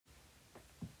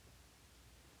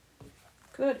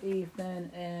Good evening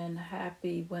and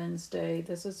happy Wednesday.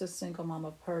 This is the Single Mom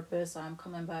of Purpose. I'm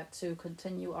coming back to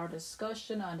continue our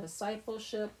discussion on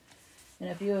discipleship. And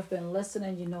if you have been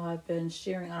listening, you know I've been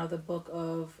sharing out of the book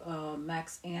of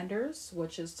Max Anders,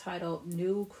 which is titled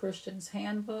New Christian's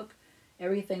Handbook,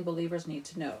 Everything Believers Need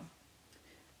to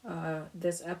Know.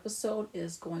 This episode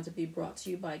is going to be brought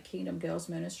to you by Kingdom Girls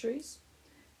Ministries.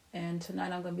 And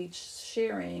tonight I'm going to be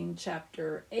sharing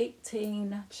chapter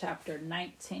 18, chapter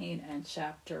 19, and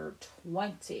chapter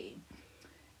 20.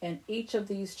 And each of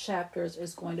these chapters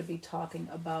is going to be talking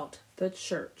about the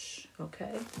church.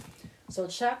 Okay? So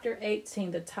chapter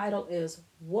 18, the title is,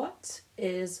 What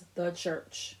is the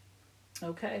Church?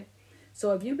 Okay?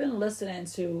 So if you've been listening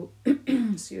to,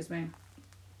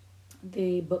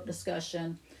 the book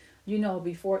discussion, you know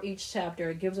before each chapter,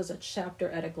 it gives us a chapter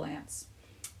at a glance.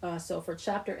 So for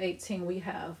chapter 18, we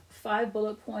have 5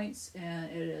 bullet points, and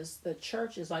it is the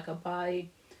church is like a body,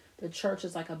 the church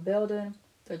is like a building,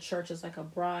 the church is like a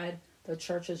bride, the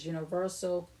church is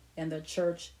universal, and the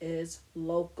church is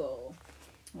local.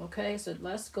 Okay, so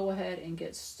let's go ahead and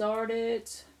get started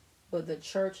with the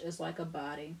church is like a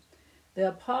body. The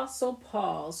Apostle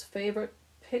Paul's favorite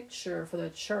picture for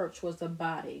the church was the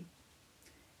body.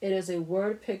 It is a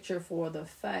word picture for the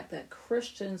fact that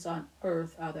Christians on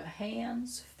earth are the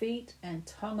hands, feet, and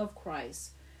tongue of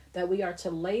Christ, that we are to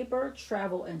labor,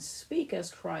 travel, and speak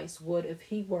as Christ would if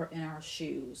he were in our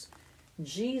shoes.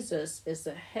 Jesus is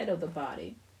the head of the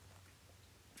body,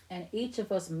 and each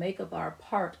of us make up our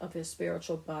part of his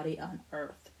spiritual body on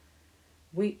earth.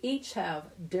 We each have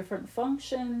different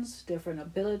functions, different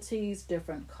abilities,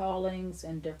 different callings,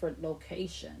 and different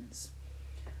locations.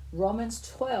 Romans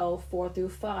 12,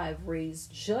 4-5 reads,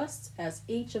 just as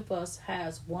each of us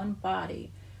has one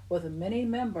body with many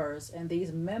members, and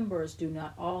these members do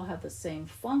not all have the same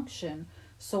function,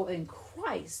 so in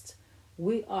Christ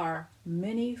we are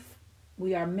many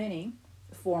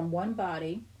form one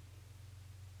body.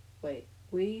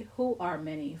 We who are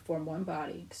many form one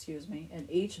body,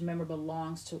 and each member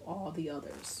belongs to all the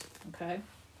others. Okay?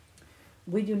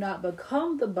 We do not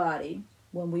become the body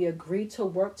when we agree to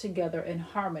work together in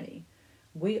harmony.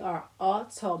 We are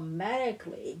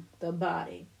automatically the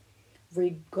body,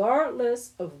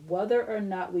 regardless of whether or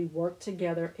not we work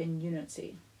together in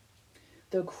unity.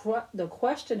 The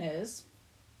question is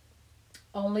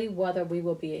only whether we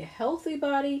will be a healthy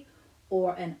body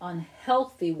or an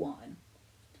unhealthy one.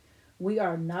 We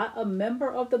are not a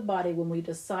member of the body when we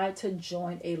decide to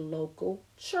join a local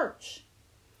church.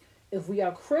 If we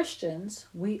are Christians,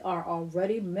 we are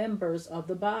already members of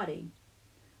the body.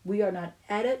 We are not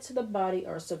added to the body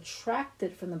or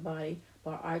subtracted from the body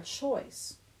by our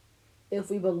choice. If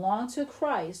we belong to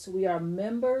Christ, we are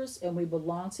members and we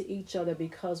belong to each other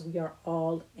because we are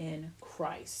all in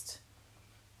Christ.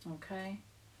 Okay,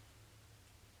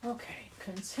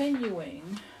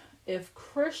 continuing. If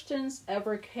Christians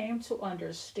ever came to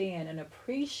understand and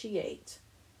appreciate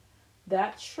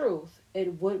that truth,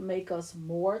 it would make us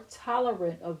more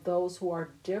tolerant of those who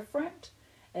are different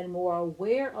and more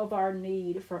aware of our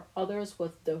need for others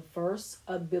with diverse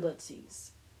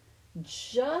abilities.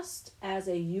 Just as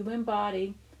a human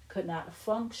body could not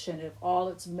function if all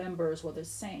its members were the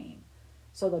same,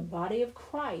 so the body of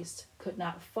Christ could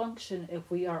not function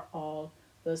if we are all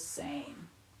the same.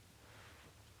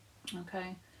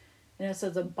 Okay? And it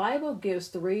says the Bible gives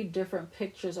 3 different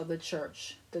pictures of the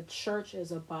church. The church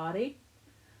is a body,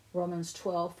 Romans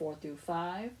 12,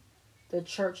 4-5. The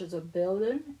church is a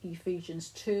building, Ephesians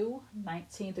 2,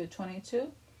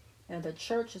 19-22. And the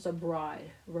church is a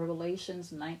bride,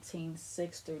 Revelations 19,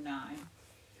 6-9.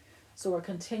 So we're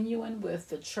continuing with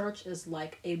the church is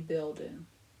like a building.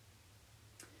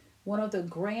 One of the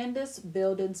grandest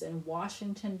buildings in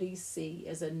Washington, D.C.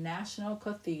 is a National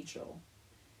Cathedral.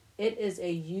 It is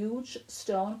a huge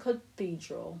stone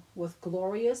cathedral with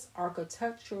glorious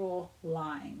architectural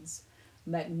lines,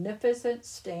 magnificent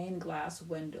stained glass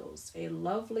windows, a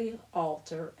lovely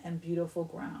altar, and beautiful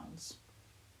grounds.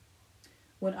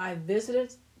 When I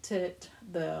visited it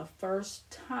the first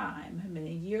time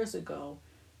many years ago,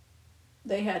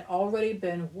 they had already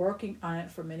been working on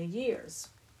it for many years.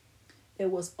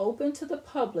 It was open to the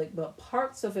public, but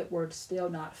parts of it were still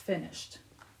not finished.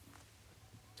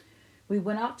 We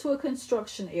went out to a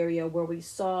construction area where we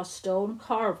saw stone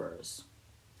carvers,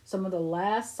 some of the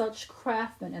last such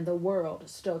craftsmen in the world,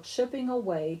 still chipping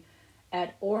away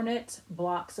at ornate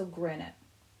blocks of granite.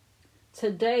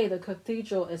 Today, the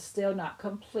cathedral is still not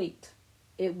complete.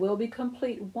 It will be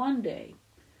complete one day,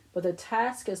 but the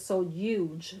task is so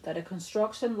huge that the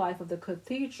construction life of the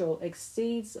cathedral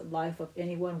exceeds the life of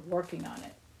anyone working on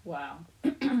it. Wow.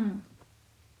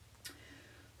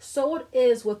 So it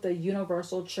is with the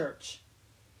universal church.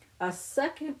 A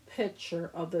second picture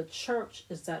of the church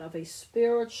is that of a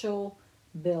spiritual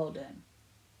building.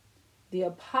 The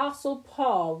Apostle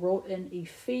Paul wrote in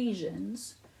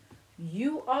Ephesians,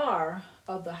 "You are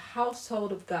of the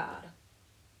household of God,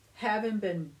 having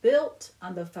been built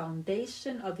on the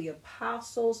foundation of the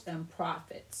apostles and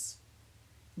prophets,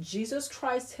 Jesus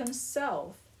Christ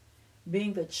himself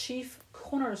being the chief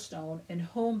cornerstone, in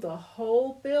whom the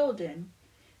whole building,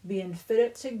 being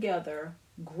fitted together,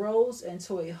 grows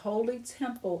into a holy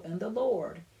temple in the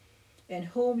Lord, in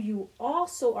whom you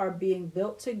also are being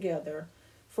built together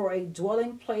for a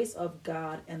dwelling place of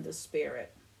God and the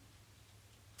Spirit."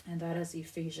 And that is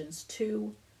Ephesians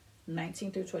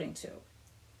 2:19-22.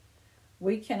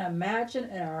 We can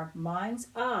imagine in our mind's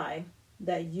eye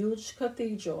that huge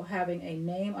cathedral having a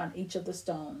name on each of the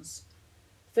stones.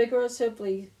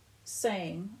 Figuratively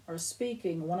saying or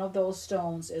speaking, one of those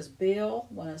stones is Bill,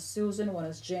 one is Susan, one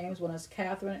is James, one is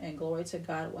Catherine, and glory to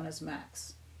God, one is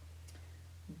Max.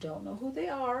 Don't know who they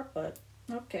are, but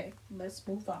okay, let's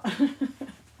move on.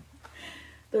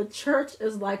 The church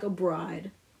is like a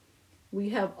bride. We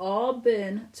have all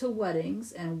been to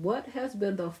weddings, and what has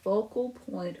been the focal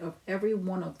point of every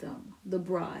one of them? The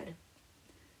bride.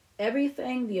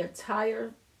 Everything the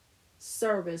entire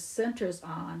service centers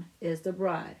on is the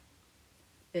bride.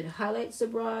 It highlights the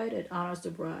bride, it honors the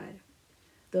bride.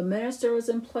 The minister is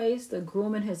in place, the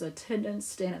groom and his attendants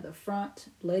stand at the front,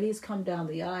 ladies come down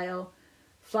the aisle,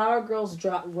 flower girls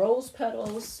drop rose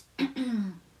petals,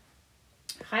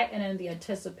 heightening the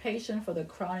anticipation for the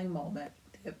crowning moment,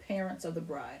 the appearance of the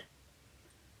bride.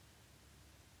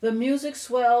 The music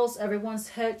swells, everyone's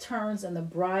head turns, and the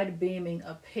bride beaming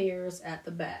appears at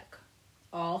the back.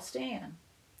 All stand.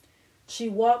 She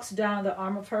walks down the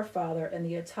arm of her father, and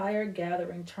the entire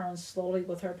gathering turns slowly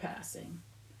with her passing.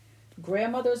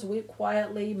 Grandmothers weep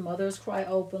quietly, mothers cry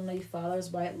openly, fathers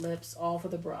bite lips, all for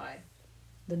the bride.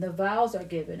 Then the vows are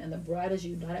given, and the bride is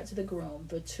united to the groom.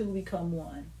 The two become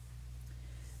one.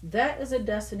 That is a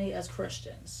destiny as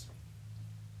Christians.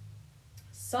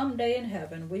 Someday in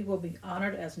heaven, we will be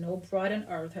honored as no bride on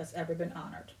earth has ever been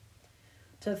honored.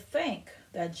 To think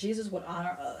that Jesus would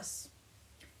honor us.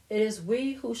 It is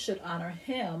we who should honor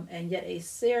him, and yet a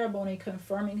ceremony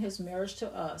confirming his marriage to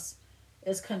us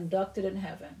is conducted in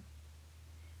heaven.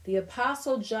 The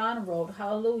Apostle John wrote,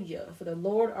 "Hallelujah, for the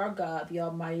Lord our God, the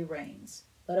Almighty reigns.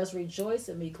 Let us rejoice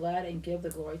and be glad and give the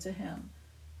glory to him.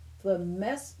 For the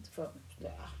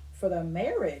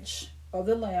marriage of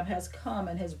the Lamb has come,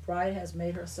 and his bride has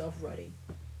made herself ready."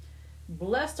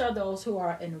 Blessed are those who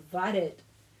are invited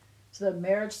to the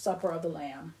marriage supper of the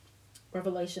Lamb.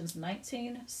 Revelations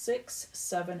 19:6,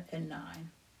 7, and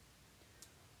 9.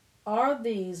 Are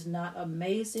these not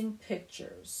amazing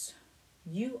pictures?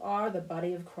 You are the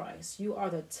body of Christ. You are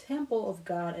the temple of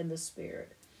God in the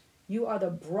Spirit. You are the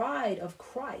bride of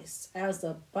Christ. As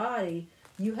the body,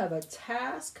 you have a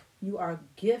task. You are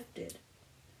gifted.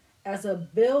 As a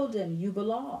building, you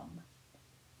belong.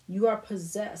 You are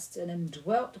possessed and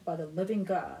indwelt by the living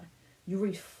God. You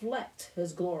reflect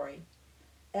his glory.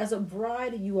 As a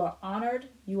bride, you are honored,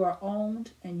 you are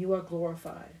owned, and you are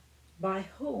glorified. By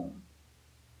whom?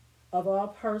 Of all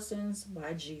persons,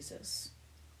 by Jesus.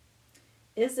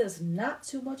 Is this not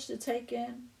too much to take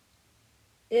in?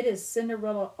 It is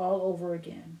Cinderella all over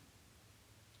again.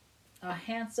 A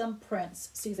handsome prince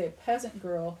sees a peasant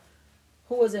girl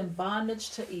who is in bondage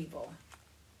to evil.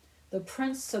 The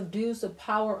prince subdues the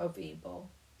power of evil,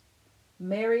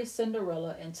 marries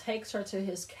Cinderella, and takes her to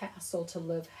his castle to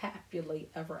live happily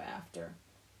ever after.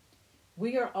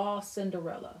 We are all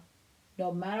Cinderella.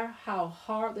 No matter how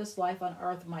hard this life on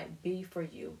earth might be for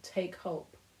you, take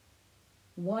hope.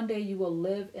 One day you will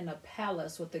live in a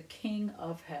palace with the King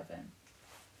of Heaven.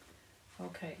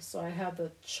 Okay, so I have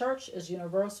the church is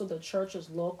universal, the church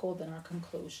is local, then our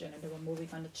conclusion, and then we're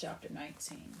moving on to chapter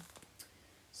 19.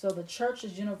 So the church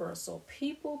is universal.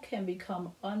 People can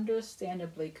become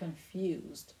understandably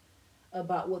confused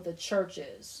about what the church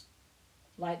is.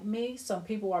 Like me, some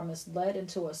people are misled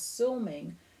into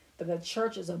assuming that the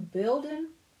church is a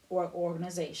building or an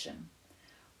organization,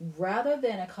 rather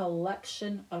than a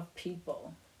collection of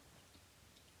people.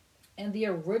 In the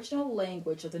original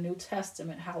language of the New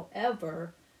Testament,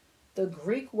 however, the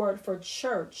Greek word for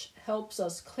church helps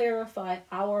us clarify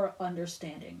our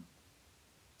understanding.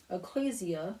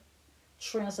 Ecclesia,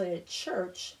 translated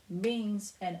church,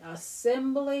 means an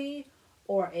assembly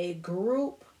or a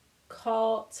group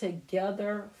called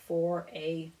together for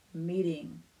a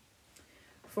meeting.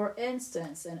 For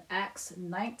instance, in Acts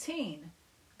 19,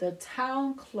 the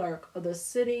town clerk of the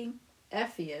city,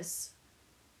 Ephesus,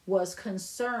 was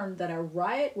concerned that a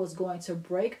riot was going to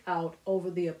break out over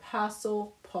the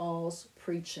Apostle Paul's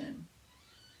preaching.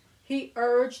 He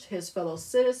urged his fellow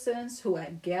citizens who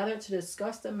had gathered to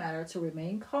discuss the matter to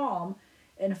remain calm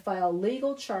and file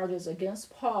legal charges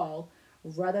against Paul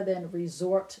rather than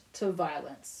resort to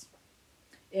violence.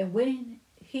 And when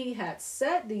he had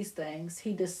said these things,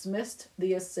 he dismissed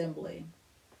the assembly.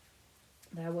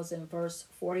 That was in verse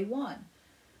 41.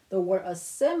 The word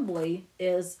assembly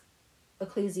is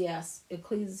ecclesia.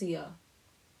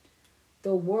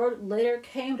 The word later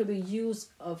came to be used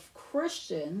of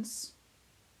Christians,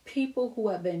 people who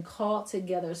have been called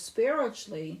together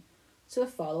spiritually to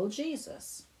follow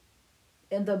Jesus.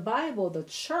 In the Bible, the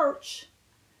church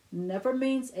never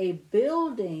means a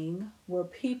building where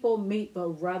people meet,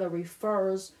 but rather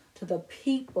refers to the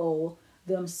people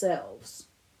themselves.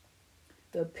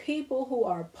 The people who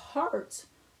are part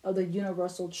of the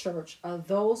universal church are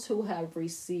those who have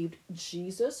received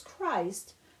Jesus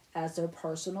Christ as their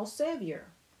personal Savior.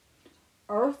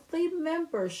 Earthly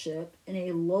membership in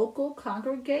a local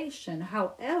congregation,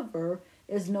 however,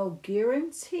 is no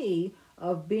guarantee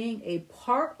of being a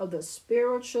part of the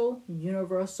spiritual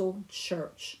universal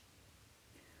church.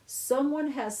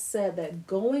 Someone has said that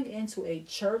going into a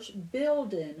church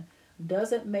building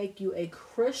doesn't make you a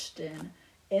Christian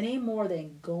any more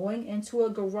than going into a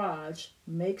garage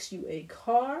makes you a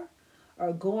car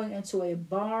or going into a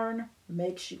barn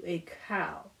makes you a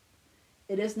cow.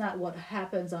 It is not what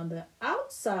happens on the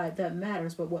outside that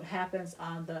matters, but what happens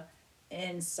on the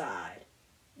inside.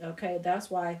 Okay, that's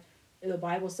why the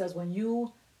Bible says when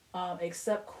you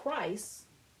accept Christ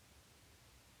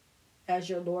as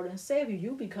your Lord and Savior,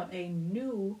 you become a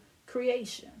new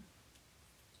creation.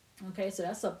 Okay, so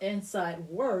that's some inside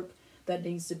work that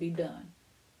needs to be done.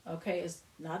 Okay, it's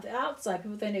not the outside.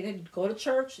 People think they can go to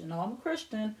church and I'm a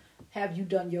Christian. Have you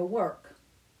done your work?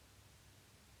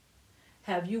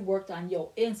 Have you worked on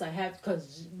your inside?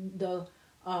 Because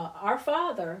our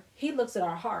Father, He looks at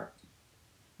our heart.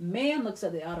 Man looks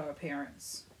at the outer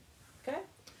appearance. Okay,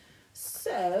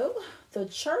 so the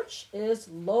church is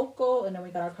local, and then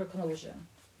we got our conclusion.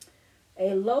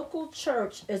 A local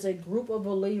church is a group of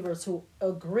believers who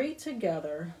agree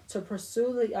together to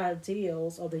pursue the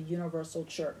ideals of the universal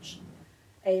church.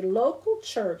 A local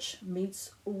church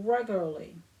meets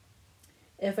regularly.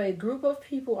 If a group of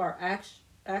people are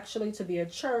actually to be a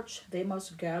church, they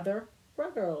must gather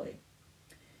regularly.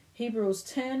 Hebrews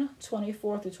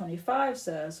 10:24-25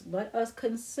 says, "Let us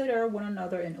consider one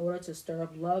another in order to stir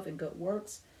up love and good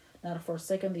works, not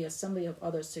forsaking the assembly of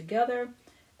others together,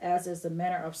 as is the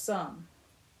manner of some."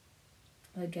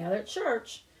 The gathered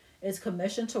church is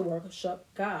commissioned to worship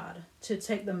God, to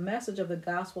take the message of the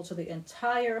gospel to the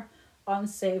entire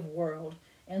unsaved world,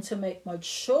 and to make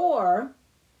mature,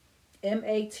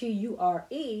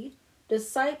 mature,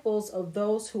 disciples of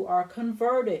those who are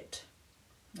converted.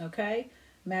 Okay?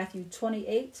 Matthew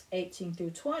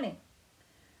 28:18-20.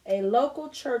 A local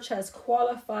church has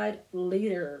qualified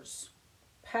leaders.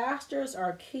 Pastors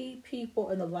are key people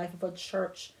in the life of a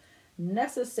church,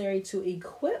 necessary to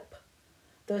equip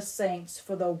the saints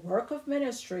for the work of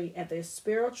ministry and the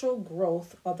spiritual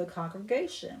growth of the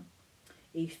congregation.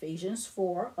 Ephesians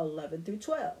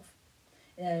 4:11-12.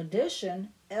 In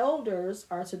addition, elders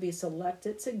are to be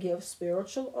selected to give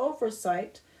spiritual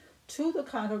oversight to the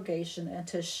congregation and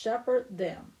to shepherd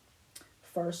them.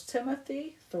 1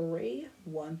 Timothy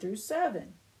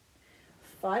 3:1-7.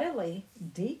 Finally,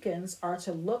 deacons are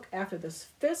to look after the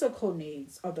physical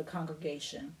needs of the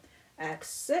congregation. Acts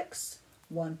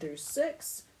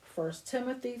 6:1-6, 1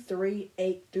 Timothy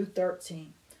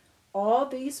 3:8-13. All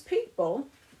these people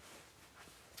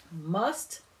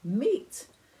must meet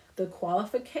the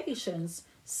qualifications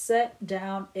set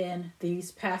down in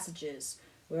these passages.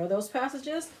 Where are those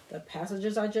passages? The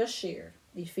passages I just shared.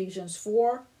 Ephesians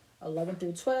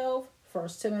 4:11-12,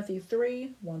 1 Timothy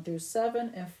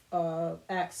 3:1-7, and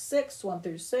Acts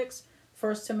 6:1-6,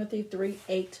 1 Timothy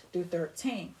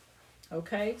 3:8-13.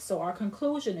 Okay, so our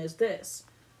conclusion is this.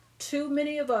 Too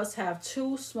many of us have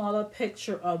too small a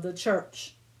picture of the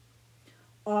church.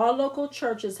 All local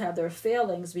churches have their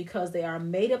failings because they are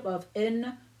made up of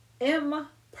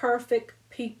imperfect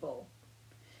people.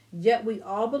 Yet we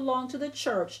all belong to the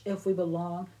church if we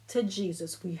belong to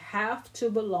Jesus. We have to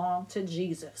belong to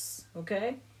Jesus,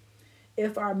 okay?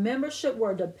 If our membership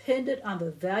were dependent on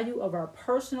the value of our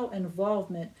personal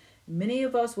involvement, many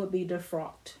of us would be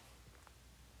defrauded.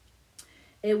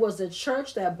 It was the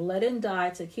church that bled and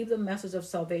died to keep the message of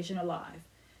salvation alive.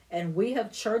 And we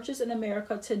have churches in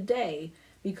America today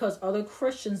because other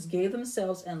Christians gave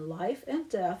themselves in life and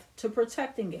death to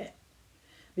protecting it.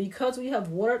 Because we have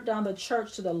watered down the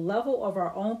church to the level of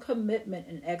our own commitment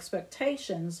and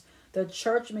expectations, the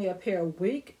church may appear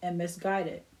weak and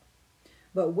misguided.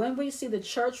 But when we see the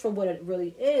church for what it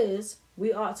really is,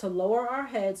 we ought to lower our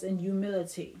heads in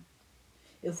humility.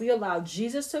 If we allow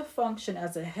Jesus to function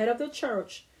as the head of the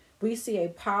church, we see a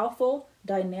powerful,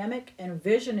 dynamic, and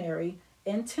visionary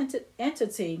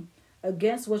entity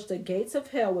against which the gates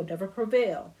of hell would never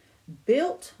prevail,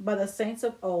 built by the saints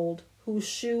of old, whose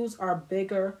shoes are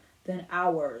bigger than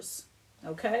ours.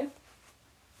 Okay?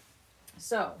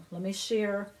 So, let me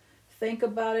share. Think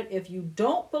about it. If you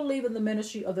don't believe in the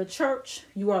ministry of the church,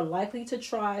 you are likely to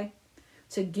try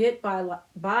to get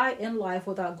by in life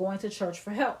without going to church for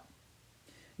help.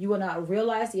 You will not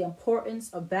realize the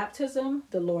importance of baptism,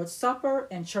 the Lord's Supper,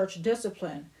 and church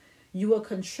discipline. You will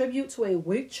contribute to a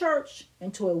weak church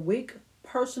and to a weak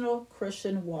personal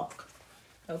Christian walk.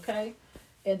 Okay?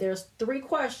 And there's 3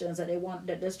 questions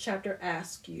that this chapter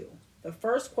asks you. The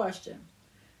first question: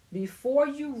 before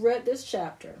you read this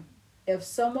chapter, if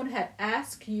someone had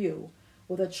asked you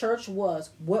what the church was,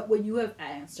 what would you have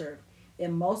answered?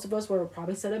 And most of us would have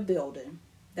probably said a building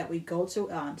that we go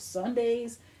to on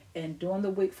Sundays and during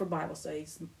the week for Bible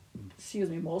studies.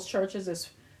 Most churches is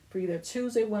for either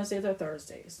Tuesday, Wednesdays, or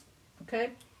Thursdays.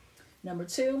 Okay? Number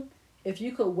 2, if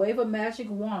you could wave a magic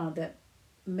wand that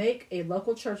make a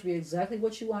local church be exactly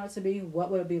what you want it to be, what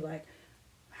would it be like?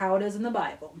 How it is in the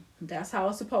Bible. That's how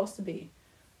it's supposed to be.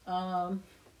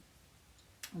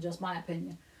 Just my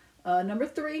opinion. Number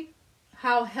 3,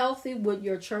 how healthy would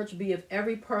your church be if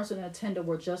every person in attendance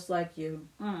were just like you?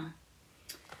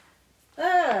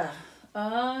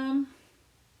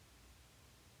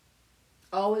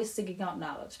 Always seeking out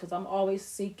knowledge, because I'm always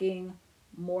seeking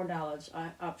more knowledge.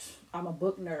 I'm a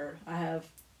book nerd. I have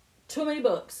too many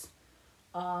books.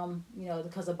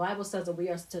 Because the Bible says that we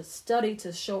are to study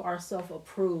to show ourselves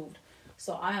approved.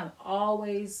 So I am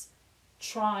always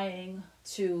trying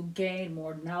to gain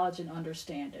more knowledge and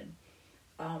understanding.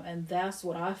 And that's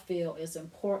what I feel is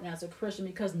important as a Christian,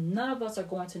 because none of us are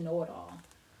going to know it all.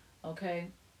 Okay?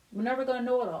 We're never going to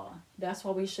know it all. That's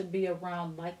why we should be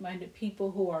around like-minded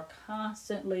people who are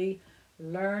constantly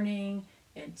learning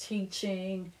and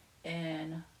teaching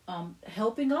and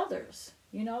helping others.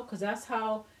 Because that's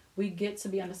how we get to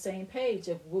be on the same page.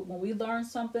 When we learn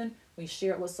something, we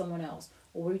share it with someone else,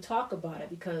 or we talk about it,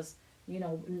 because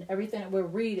everything that we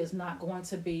read is not going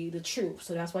to be the truth.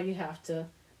 So that's why you have to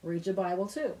read your Bible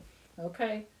too.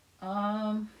 Okay.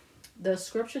 The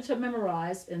scripture to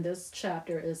memorize in this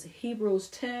chapter is Hebrews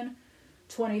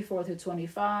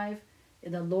 10:24-25.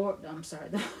 And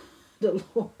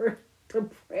the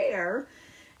prayer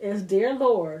is, Dear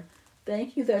Lord,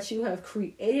 thank you that you have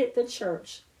created the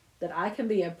church, that I can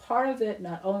be a part of it,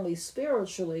 not only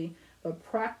spiritually, but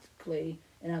practically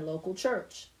in a local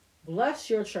church. Bless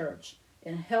your church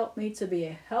and help me to be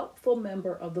a helpful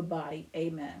member of the body.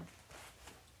 Amen.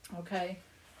 Okay.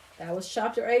 That was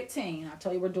chapter 18. I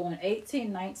told you we're doing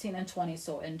 18, 19, and 20.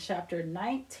 So in chapter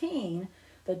 19,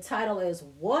 the title is,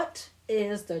 What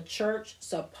is the Church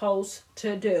Supposed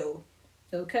to Do?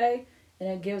 Okay? And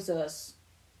it gives us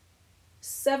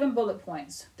 7 bullet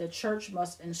points. The church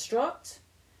must instruct.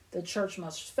 The church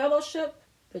must fellowship.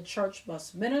 The church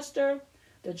must minister.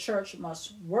 The church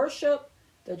must worship.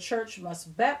 The church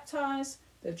must baptize.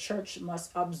 The church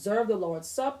must observe the Lord's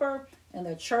Supper. And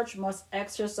the church must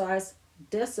exercise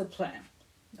discipline.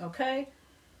 Okay?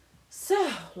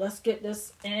 So, let's get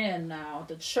this in now.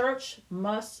 The church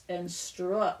must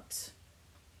instruct.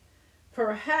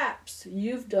 Perhaps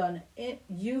you've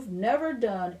never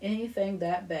done anything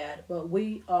that bad, but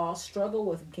we all struggle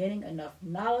with gaining enough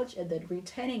knowledge and then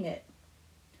retaining it.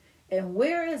 And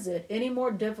where is it any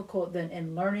more difficult than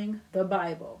in learning the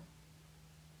Bible?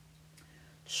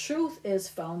 Truth is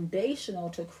foundational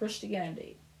to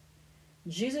Christianity.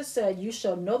 Jesus said, you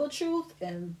shall know the truth,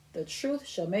 and the truth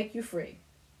shall make you free.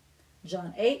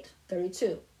 John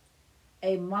 8:32.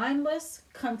 A mindless,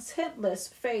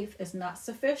 contentless faith is not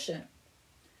sufficient.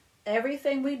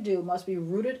 Everything we do must be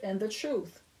rooted in the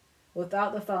truth.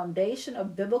 Without the foundation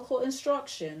of biblical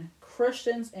instruction,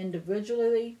 Christians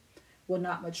individually will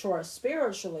not mature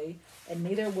spiritually, and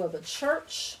neither will the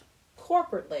church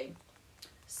corporately.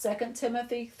 2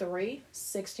 Timothy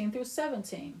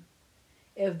 3:16-17.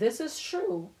 If this is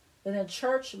true, then the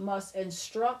church must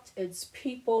instruct its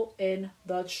people in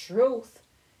the truth.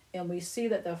 And we see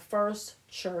that the first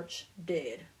church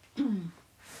did.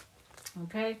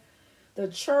 Okay? The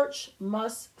church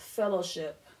must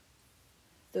fellowship.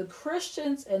 The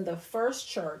Christians in the first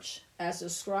church, as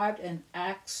described in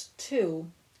Acts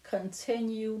 2,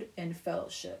 continued in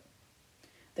fellowship.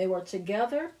 They were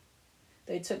together.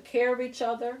 They took care of each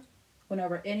other.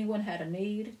 whenever anyone had a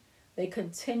need. They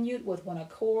continued with one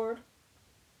accord.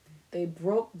 They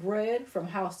broke bread from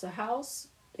house to house.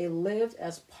 They lived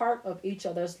as part of each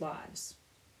other's lives.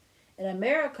 In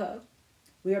America,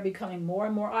 we are becoming more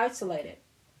and more isolated.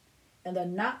 In the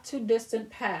not too distant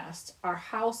past, our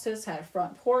houses had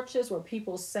front porches where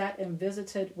people sat and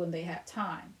visited when they had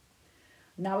time.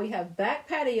 Now we have back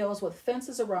patios with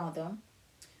fences around them.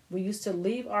 We used to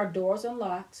leave our doors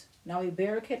unlocked. Now we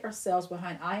barricade ourselves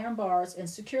behind iron bars and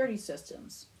security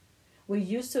systems. We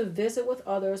used to visit with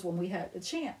others when we had the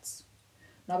chance.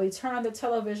 Now we turn on the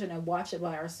television and watch it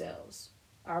by ourselves.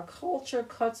 Our culture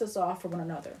cuts us off from one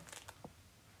another.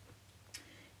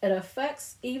 It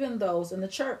affects even those in the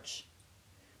church.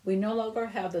 We no longer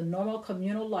have the normal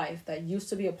communal life that used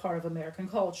to be a part of American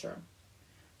culture.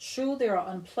 True, there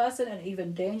are unpleasant and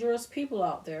even dangerous people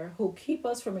out there who keep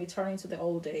us from returning to the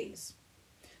old days.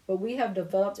 But we have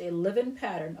developed a living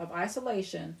pattern of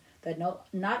isolation that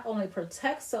not only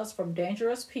protects us from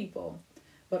dangerous people,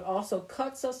 but also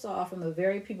cuts us off from the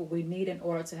very people we need in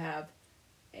order to have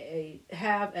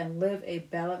and live a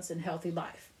balanced and healthy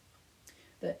life.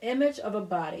 The image of a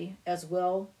body, as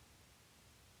well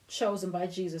chosen by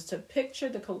Jesus to picture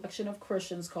the collection of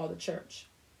Christians called the church.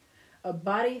 A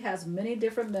body has many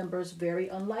different members very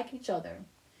unlike each other,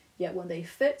 yet when they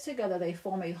fit together they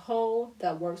form a whole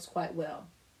that works quite well.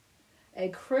 A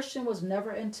Christian was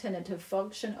never intended to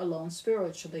function alone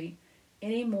spiritually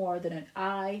any more than an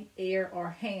eye, ear,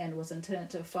 or hand was intended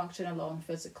to function alone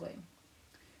physically.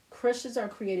 Christians are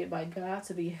created by God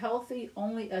to be healthy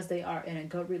only as they are in a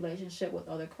good relationship with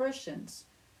other Christians.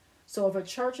 So if a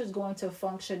church is going to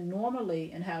function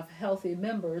normally and have healthy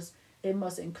members, it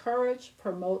must encourage,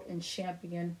 promote, and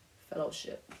champion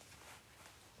fellowship.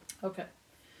 Okay.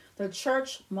 The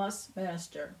church must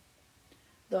minister.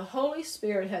 The Holy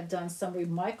Spirit had done some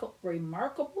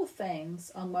remarkable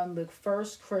things among the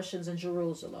first Christians in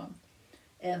Jerusalem,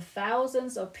 and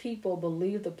thousands of people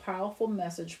believed the powerful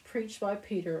message preached by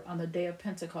Peter on the day of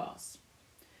Pentecost.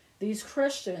 These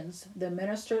Christians then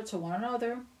ministered to one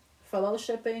another,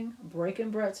 fellowshipping,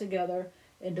 breaking bread together,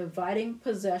 and dividing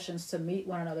possessions to meet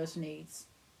one another's needs.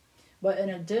 But in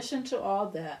addition to all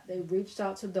that, they reached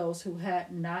out to those who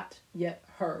had not yet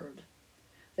heard.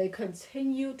 They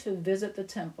continued to visit the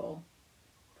temple,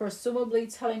 presumably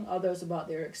telling others about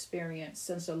their experience,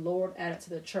 since the Lord added to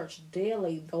the church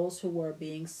daily those who were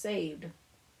being saved.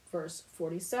 Verse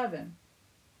 47.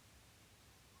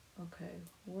 Okay,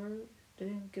 where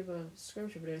didn't give a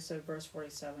scripture, but it said verse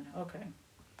 47. Okay.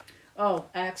 Oh,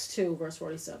 Acts 2, verse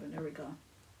 47. There we go.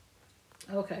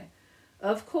 Okay.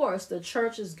 Of course, the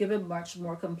church is given much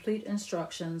more complete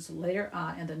instructions later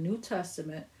on in the New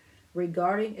Testament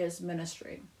regarding its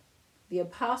ministry. The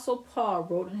Apostle Paul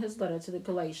wrote in his letter to the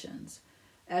Galatians,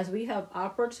 "As we have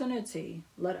opportunity,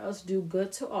 let us do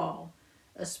good to all,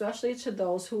 especially to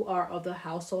those who are of the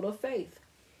household of faith."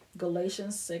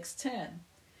 Galatians 6:10.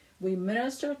 We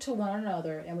minister to one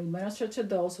another and we minister to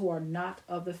those who are not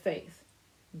of the faith.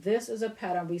 This is a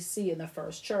pattern we see in the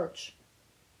first church.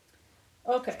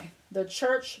 Okay, the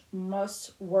church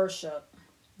must worship.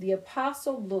 The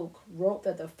Apostle Luke wrote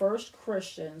that the first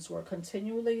Christians were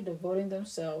continually devoting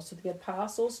themselves to the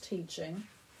apostles' teaching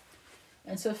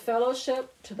and to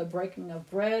fellowship, to the breaking of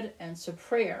bread, and to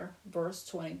prayer, verse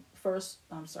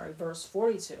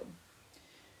 42.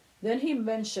 Then he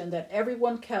mentioned that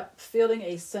everyone kept feeling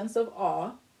a sense of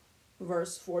awe,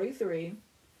 verse 43.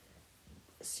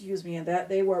 And that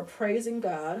they were praising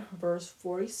God, verse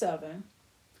 47.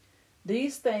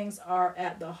 These things are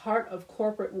at the heart of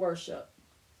corporate worship.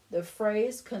 The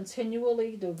phrase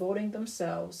continually devoting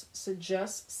themselves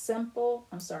suggests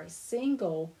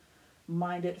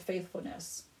single-minded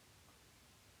faithfulness.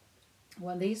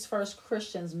 When these first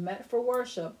Christians met for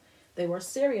worship, they were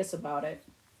serious about it.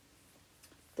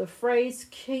 The phrase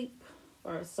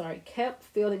kept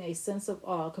feeling a sense of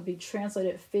awe could be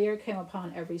translated fear came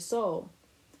upon every soul.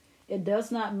 It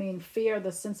does not mean fear,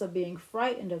 the sense of being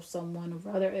frightened of someone.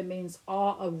 Rather, it means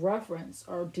awe of reverence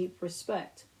or deep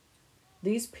respect.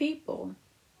 These people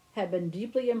had been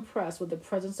deeply impressed with the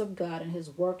presence of God and his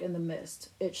work in the midst.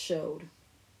 It showed.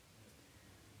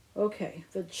 Okay,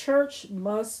 the church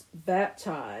must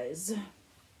baptize.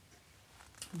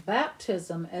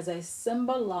 Baptism as a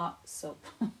symbolic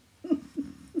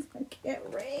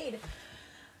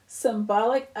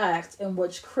act in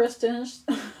which Christians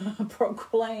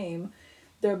proclaim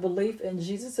their belief in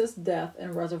Jesus' death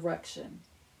and resurrection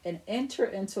and enter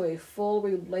into a full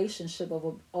relationship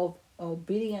of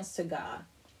obedience to God.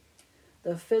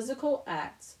 The physical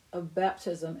act of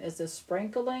baptism is the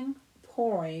sprinkling,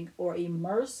 pouring, or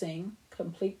immersing,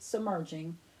 complete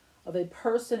submerging of a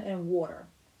person in water.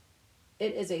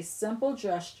 It is a simple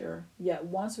gesture, yet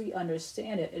once we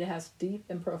understand it, it has deep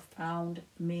and profound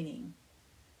meaning.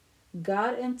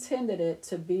 God intended it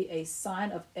to be a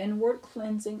sign of inward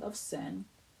cleansing of sin,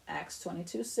 Acts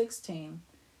 22:16,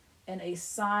 and a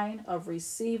sign of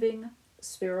receiving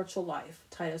spiritual life,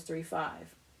 Titus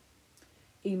 3:5.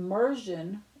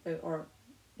 Immersion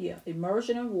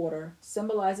in water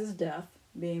symbolizes death,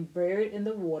 being buried in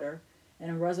the water,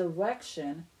 and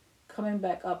resurrection, coming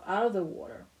back up out of the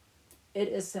water. It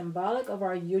is symbolic of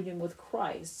our union with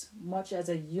Christ, much as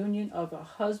a union of a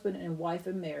husband and wife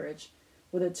in marriage,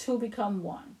 where the two become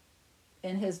one.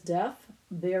 In his death,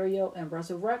 burial, and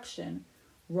resurrection,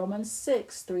 Romans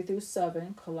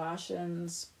 6:3-7,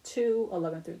 Colossians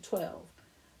 2:11-12.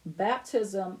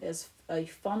 Baptism is a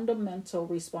fundamental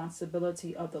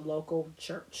responsibility of the local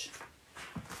church.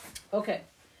 Okay,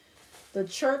 the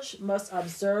church must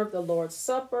observe the Lord's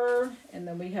Supper, and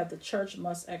then we have the church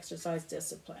must exercise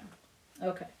discipline.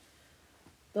 Okay,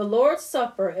 the Lord's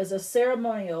Supper is a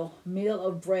ceremonial meal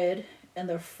of bread and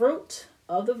the fruit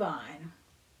of the vine,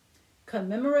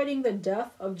 commemorating the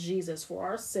death of Jesus for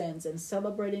our sins and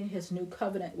celebrating his new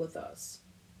covenant with us.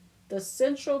 The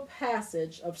central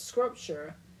passage of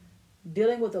Scripture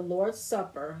dealing with the Lord's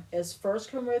Supper is 1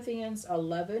 Corinthians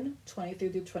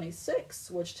 11:23-26,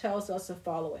 which tells us the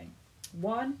following.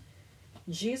 1.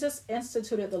 Jesus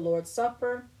instituted the Lord's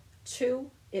Supper. 2.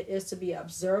 It is to be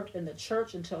observed in the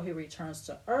church until he returns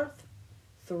to earth.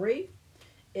 3.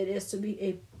 It is to be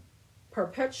a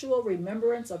perpetual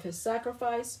remembrance of his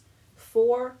sacrifice.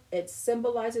 4. It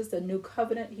symbolizes the new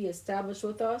covenant he established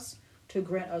with us to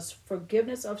grant us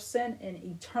forgiveness of sin and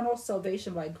eternal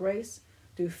salvation by grace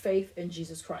through faith in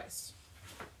Jesus Christ.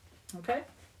 Okay?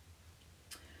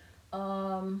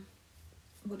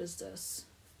 What is this?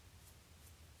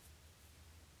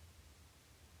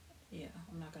 Yeah,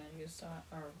 I'm not going to use that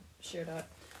or share that.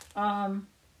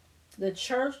 The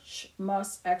church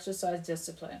must exercise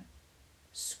discipline.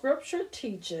 Scripture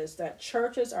teaches that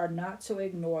churches are not to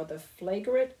ignore the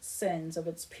flagrant sins of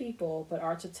its people, but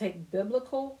are to take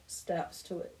biblical steps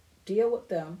to deal with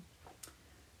them.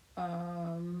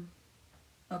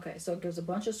 Okay, so it gives a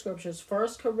bunch of scriptures.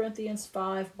 1 Corinthians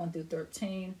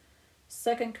 5:1-13,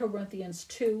 2 Corinthians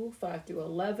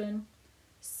 2:5-11,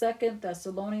 2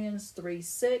 Thessalonians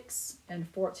 3:6 and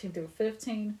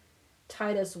 14-15,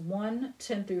 Titus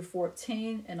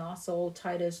 1:10-14, and also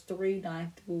Titus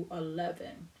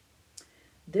 3:9-11.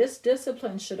 This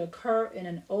discipline should occur in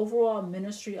an overall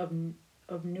ministry of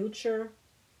nurture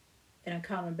and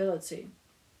accountability.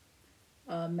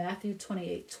 Matthew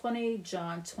 28:20,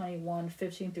 John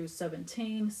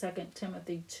 21:15-17, 2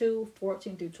 Timothy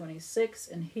 2:14-26,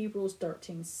 and Hebrews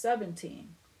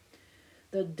 13:17.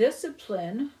 The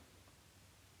discipline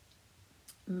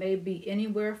may be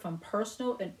anywhere from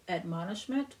personal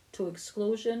admonishment to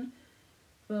exclusion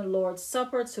from the Lord's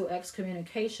Supper to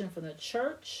excommunication from the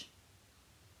church.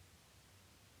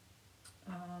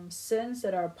 Sins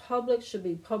that are public should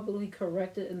be publicly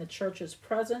corrected in the church's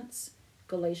presence.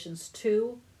 Galatians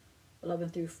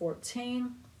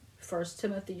 2:11-14, 1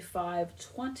 Timothy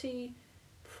 5:20.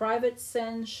 Private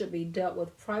sins should be dealt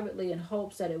with privately in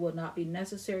hopes that it will not be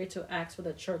necessary to ask for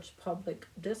the church public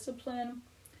discipline.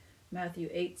 Matthew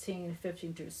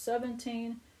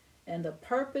 18:15-17. And the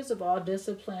purpose of all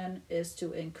discipline is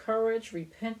to encourage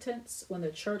repentance when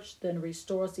the church then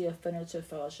restores the offender to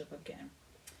fellowship again.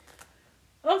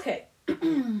 Okay.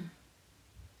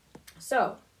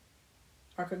 So,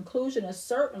 our conclusion is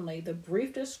certainly the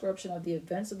brief description of the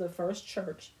events of the first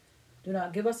church do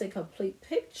not give us a complete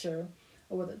picture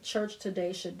of what the church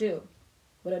today should do,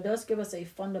 but it does give us a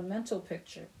fundamental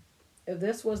picture. If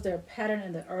this was their pattern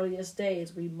in the earliest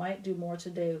days, we might do more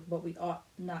today, but we ought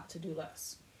not to do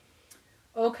less.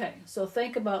 Okay, so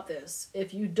think about this.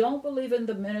 If you don't believe in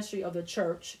the ministry of the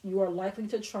church, you are likely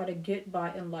to try to get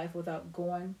by in life without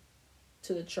going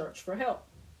to the church for help.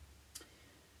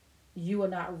 You will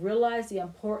not realize the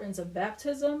importance of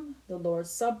baptism, the Lord's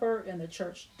Supper, and the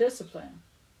church discipline.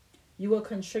 You will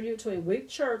contribute to a weak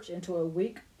church and to a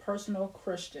weak personal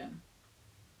Christian.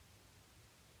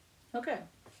 Okay.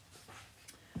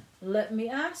 Let me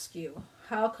ask you,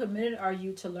 how committed are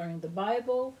you to learning the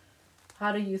Bible?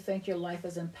 How do you think your life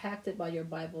is impacted by your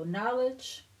Bible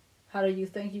knowledge? How do you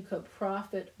think you could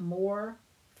profit more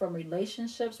from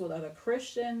relationships with other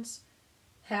Christians?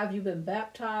 Have you been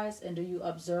baptized, and do you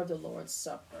observe the Lord's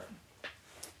Supper?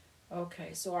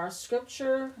 Okay, so our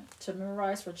scripture to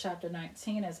memorize for chapter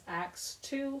 19 is Acts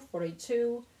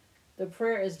 2:42. The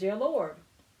prayer is, Dear Lord,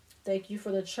 thank you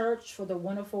for the church, for the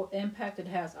wonderful impact it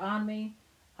has on me,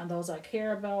 on those I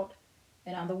care about,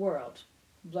 and on the world.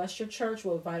 Bless your church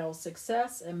with vital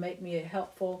success and make me a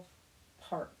helpful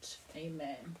heart.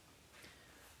 Amen.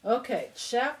 Okay,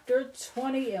 chapter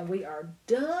 20, and we are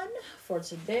done for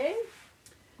today.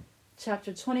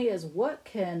 Chapter 20 is who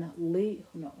can lead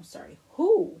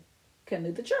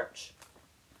the church?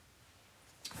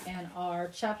 And our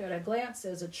chapter at a glance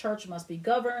is: the church must be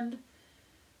governed.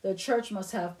 The church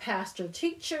must have pastor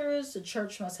teachers. The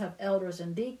church must have elders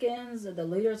and deacons. And the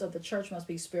leaders of the church must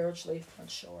be spiritually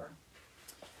mature.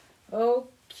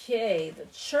 Okay, the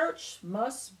church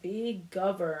must be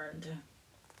governed.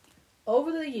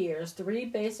 Over the years, 3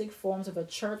 basic forms of a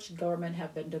church government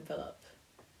have been developed.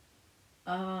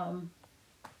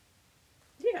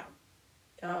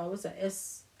 What's that?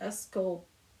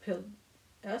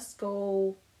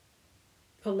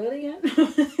 Escopilian?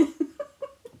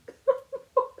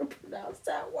 Pronounce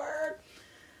that word.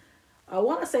 I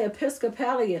want to say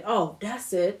Episcopalian. Oh,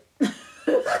 that's it.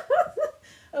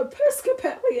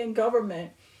 Episcopalian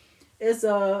government is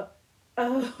a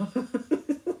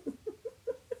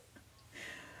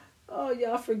oh,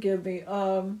 y'all forgive me.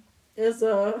 Is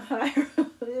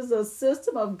a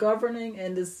system of governing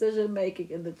and decision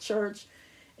making in the church,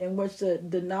 in which the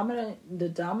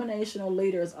denominational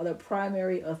leaders are the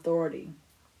primary authority.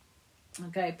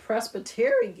 Okay,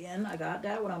 Presbyterian, I got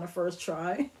that one on the first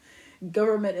try.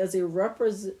 Government is a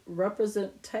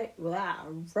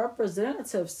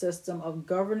representative system of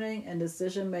governing and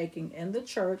decision making in the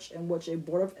church, in which a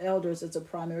board of elders is the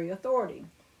primary authority.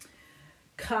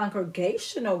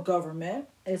 Congregational government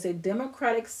is a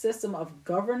democratic system of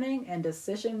governing and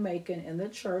decision making in the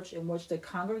church, in which the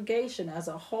congregation as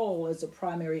a whole is the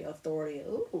primary authority.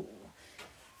 Ooh,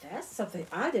 that's something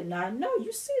I did not know.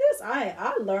 You see this?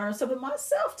 I learned something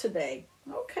myself today.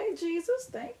 Okay, Jesus,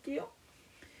 thank you.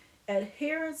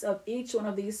 Adherents of each one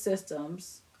of these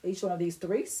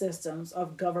 3 systems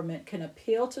of government can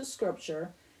appeal to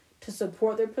Scripture to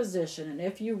support their position, and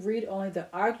if you read only the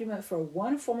argument for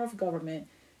one form of government,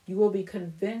 you will be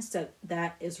convinced that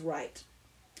that is right.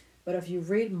 But if you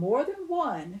read more than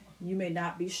one, you may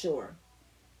not be sure.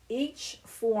 Each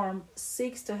form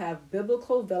seeks to have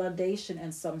biblical validation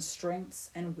and some strengths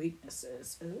and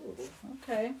weaknesses. Ooh,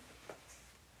 okay.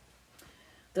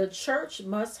 The church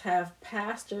must have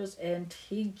pastors and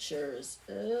teachers.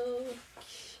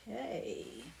 Okay.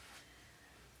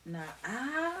 Now,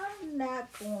 I'm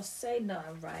not going to say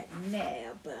nothing right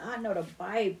now, but I know the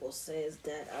Bible says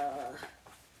that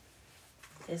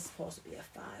it's supposed to be a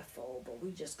 5-fold, but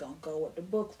we just going to go with the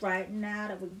book right now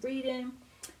that we're reading.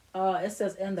 It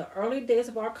says, in the early days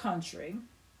of our country,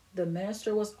 the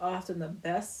minister was often the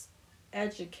best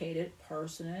educated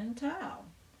person in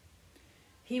town.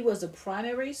 He was the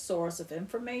primary source of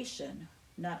information,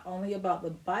 not only about the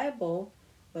Bible,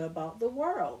 but about the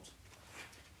world.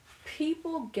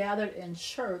 People gathered in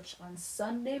church on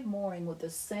Sunday morning with the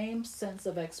same sense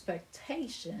of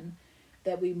expectation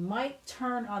that we might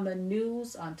turn on the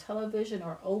news on television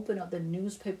or open up the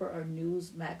newspaper or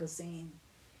news magazine.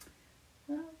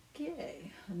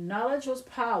 Okay. Knowledge was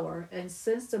power, and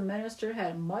since the minister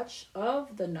had much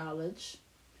of the knowledge,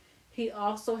 he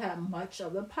also had much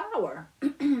of the power.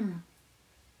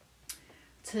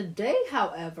 Today,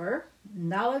 however,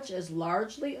 knowledge is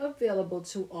largely available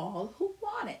to all who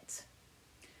want it.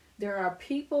 There are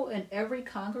people in every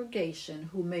congregation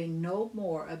who may know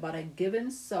more about a given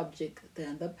subject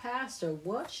than the pastor.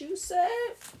 What you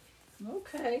said?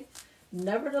 Okay.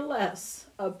 Nevertheless,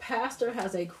 a pastor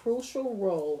has a crucial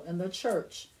role in the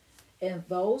church, and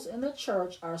those in the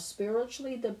church are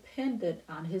spiritually dependent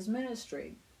on his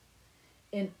ministry.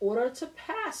 In order to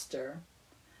pastor,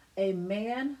 a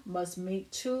man must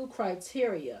meet 2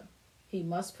 criteria. He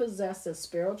must possess the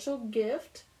spiritual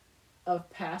gift of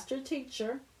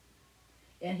pastor-teacher,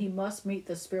 and he must meet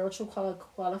the spiritual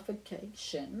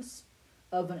qualifications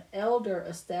of an elder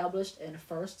established in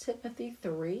 1 Timothy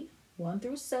 3,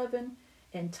 1-7,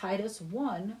 and Titus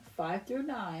 1,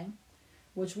 5-9,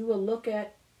 which we will look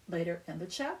at later in the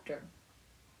chapter.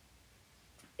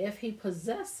 If he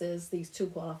possesses these 2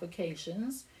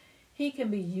 qualifications, he can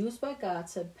be used by God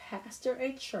to pastor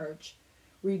a church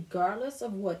regardless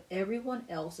of what everyone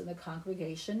else in the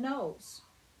congregation knows.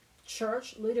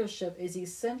 Church leadership is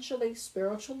essentially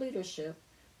spiritual leadership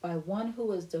by one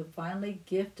who is divinely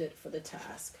gifted for the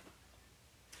task.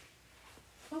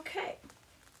 Okay.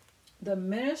 The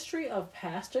ministry of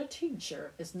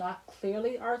pastor-teacher is not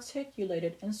clearly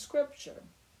articulated in Scripture.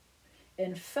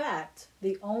 In fact,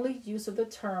 the only use of the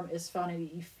term is found in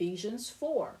Ephesians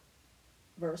 4,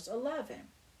 verse 11.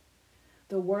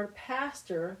 The word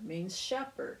pastor means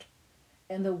shepherd,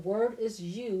 and the word is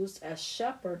used as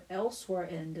shepherd elsewhere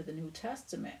in the New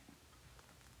Testament.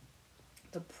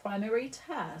 The primary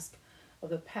task of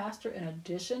the pastor, in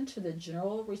addition to the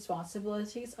general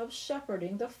responsibilities of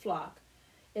shepherding the flock,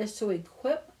 is to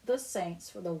equip the saints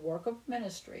for the work of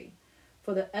ministry,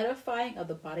 for the edifying of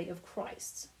the body of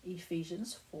Christ.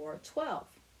 Ephesians 4:12.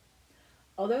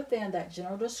 Other than that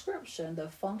general description, the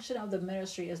function of the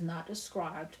ministry is not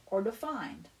described or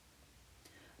defined.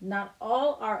 Not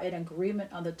all are in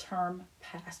agreement on the term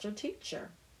pastor-teacher.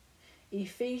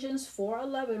 Ephesians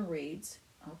 4:11 reads,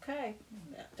 okay,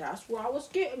 that's where I was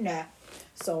getting at.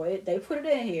 So they put it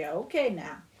in here. Okay,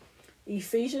 now.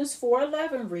 Ephesians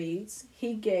 4:11 reads,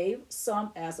 he gave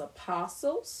some as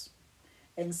apostles,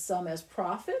 and some as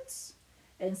prophets,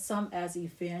 and some as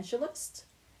evangelists,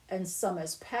 and some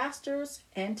as pastors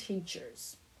and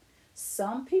teachers.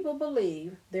 Some people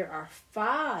believe there are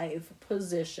 5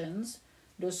 positions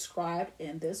described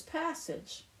in this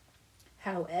passage.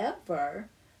 However,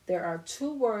 there are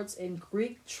 2 words in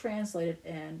Greek translated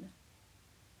in,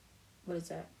 what is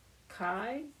that?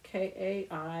 Kai,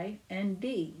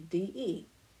 K-A-I-N-D, D-E.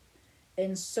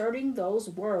 Inserting those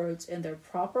words in their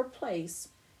proper place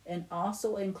and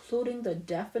also including the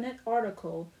definite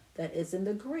article that is in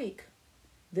the Greek,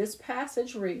 this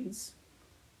passage reads,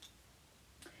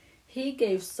 he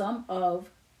gave some of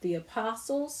the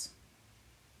apostles,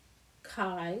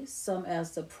 Kai, some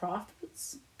as the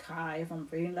prophets, Kai, if I'm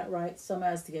reading that right, some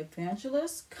as the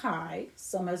evangelists, Kai,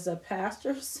 some as the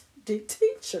pastors, the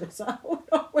teachers. I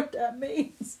don't know what that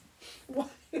means.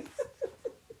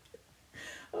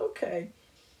 Okay.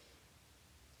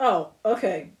 Oh,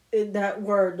 okay. That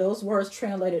word, those words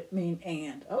translated mean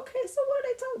and. Okay, so what are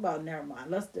they talking about? Never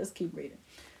mind. Let's keep reading.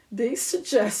 These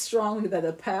suggest strongly that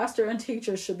the pastor and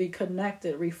teacher should be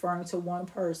connected, referring to one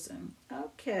person.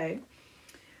 Okay.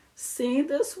 Seen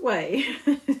this way,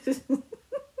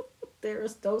 there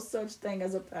is no such thing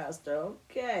as a pastor.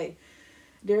 Okay.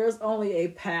 There is only a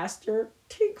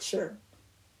pastor-teacher.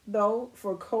 Though,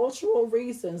 for cultural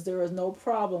reasons, there is no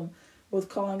problem with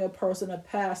calling a person a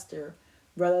pastor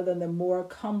rather than the more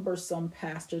cumbersome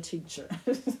pastor-teacher.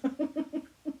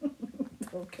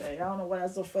 Okay, I don't know why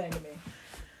that's so funny to me.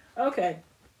 Okay.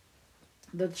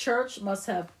 The church must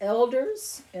have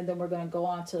elders, and then we're going to go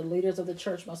on to leaders of the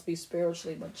church must be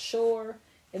spiritually mature.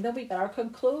 And then we got our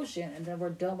conclusion, and then we're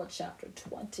done with chapter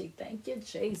 20. Thank you,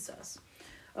 Jesus.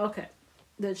 Okay.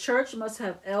 The church must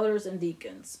have elders and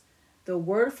deacons. The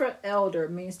word for elder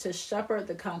means to shepherd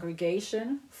the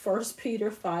congregation, 1 Peter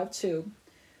 5:2,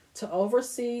 to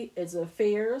oversee its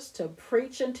affairs, to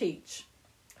preach and teach,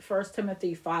 1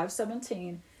 Timothy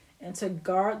 5:17, and to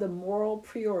guard the moral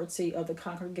purity of the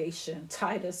congregation,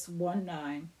 Titus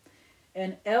 1:9.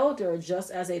 An elder, just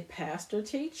as a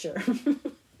pastor-teacher,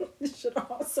 should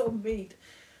also meet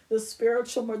the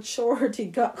spiritual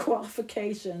maturity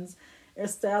qualifications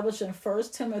established in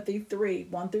 1 Timothy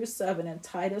 3:1-7 and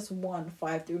Titus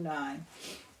 1:5-9.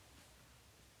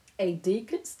 A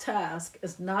deacon's task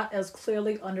is not as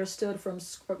clearly understood from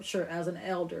Scripture as an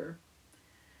elder.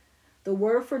 The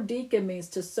word for deacon means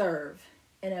to serve,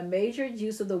 and a major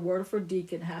use of the word for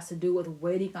deacon has to do with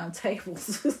waiting on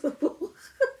tables.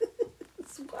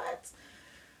 What?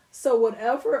 So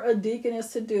whatever a deacon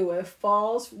is to do, it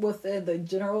falls within the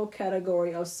general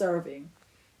category of serving.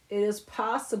 It is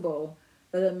possible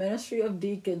that the ministry of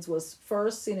deacons was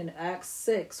first seen in Acts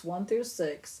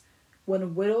 6:1-6,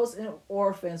 when widows and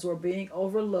orphans were being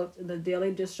overlooked in the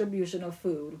daily distribution of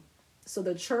food. So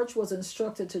the church was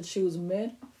instructed to choose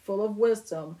men full of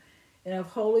wisdom and of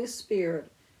Holy Spirit,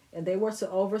 and they were to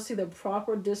oversee the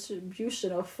proper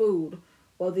distribution of food,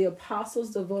 while the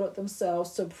apostles devoted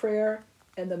themselves to prayer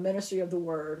and the ministry of the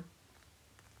word.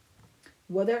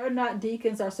 Whether or not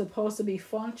deacons are supposed to be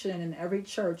functioning in every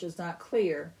church is not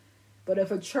clear, but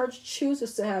if a church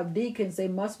chooses to have deacons, they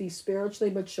must be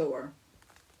spiritually mature.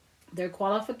 Their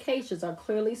qualifications are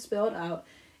clearly spelled out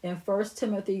in 1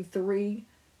 Timothy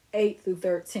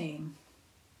 3:8-13.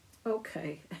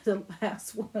 Okay, the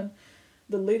last one.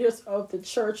 The leaders of the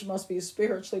church must be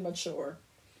spiritually mature.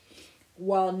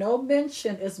 While no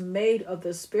mention is made of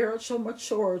the spiritual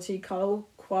maturity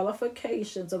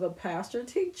qualifications of a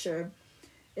pastor-teacher,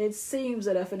 it seems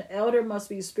that if an elder must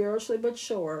be spiritually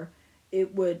mature,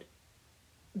 it would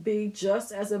be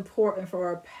just as important for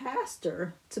a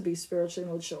pastor to be spiritually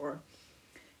mature.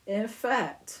 In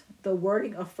fact, the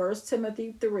wording of 1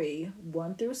 Timothy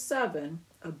 3:1-7,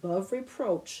 above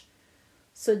reproach,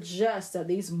 suggests that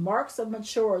these marks of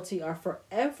maturity are for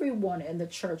everyone in the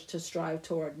church to strive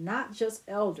toward, not just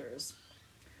elders.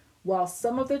 While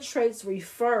some of the traits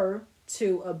refer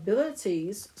to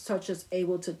abilities such as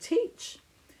able to teach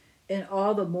and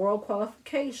all the moral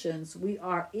qualifications, we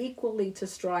are equally to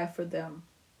strive for them.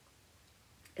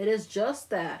 It is just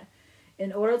that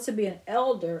In order to be an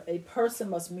elder, a person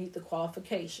must meet the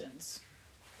qualifications.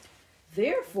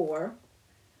 Therefore,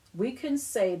 we can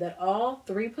say that all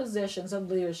three positions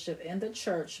of leadership in the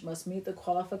church must meet the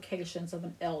qualifications of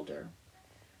an elder.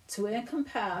 To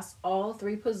encompass all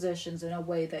three positions in a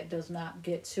way that does not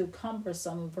get too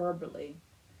cumbersome verbally,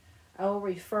 I will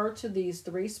refer to these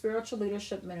three spiritual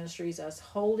leadership ministries as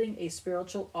holding a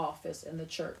spiritual office in the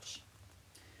church.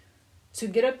 To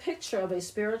get a picture of a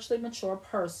spiritually mature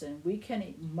person, we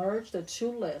can merge the two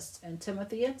lists in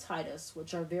Timothy and Titus,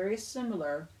 which are very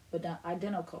similar but not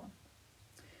identical.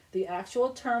 The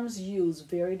actual terms used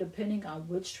vary depending on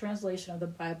which translation of the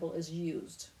Bible is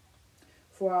used.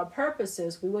 For our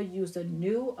purposes, we will use the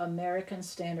New American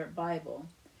Standard Bible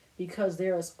because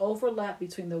there is overlap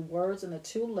between the words in the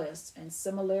two lists and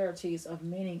similarities of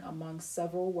meaning among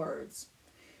several words.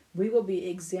 We will be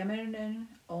examining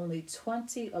only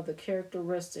 20 of the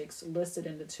characteristics listed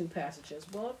in the two passages.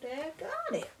 Well, Dad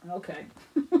got it. Okay.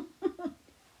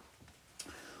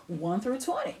 1 through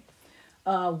 20.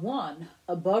 1.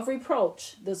 Above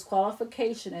reproach. This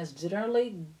qualification is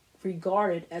generally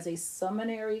regarded as a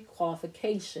seminary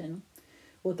qualification,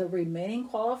 with the remaining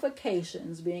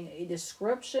qualifications being a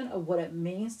description of what it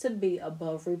means to be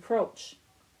above reproach.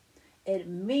 It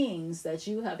means that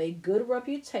you have a good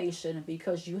reputation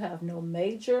because you have no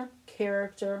major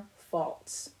character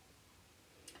faults.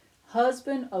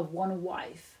 Husband of one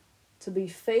wife. To be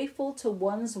faithful to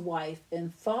one's wife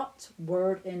in thought,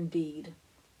 word, and deed.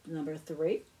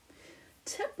 3.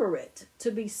 Temperate. To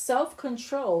be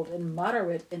self-controlled and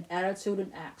moderate in attitude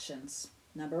and actions.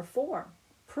 4.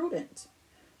 Prudent.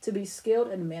 To be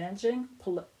skilled in managing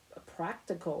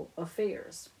practical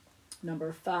affairs.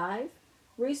 5.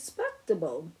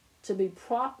 Respectable. To be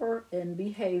proper in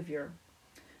behavior.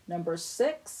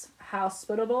 6.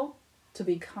 Hospitable. To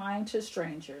be kind to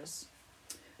strangers.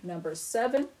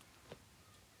 7.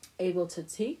 Able to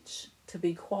teach. To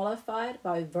be qualified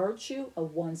by virtue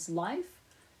of one's life,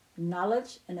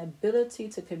 knowledge, and ability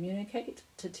to communicate,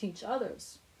 to teach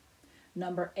others.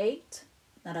 8.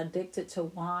 Not addicted to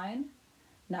wine.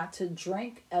 Not to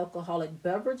drink alcoholic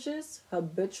beverages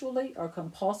habitually or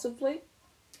compulsively.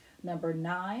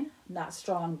 9. Not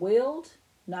strong-willed.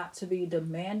 Not to be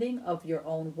demanding of your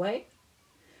own way.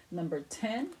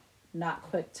 10. Not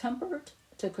quick-tempered.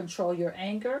 To control your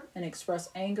anger and express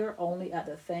anger only at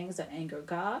the things that anger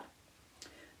God.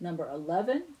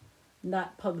 11.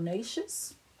 Not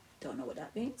pugnacious. Don't know what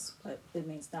that means, but it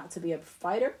means not to be a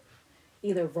fighter,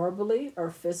 either verbally or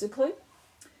physically.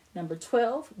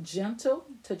 12. Gentle.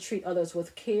 To treat others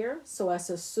with care so as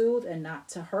to soothe and not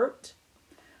to hurt.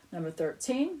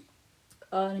 13.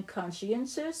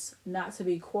 Unconscientious. Not to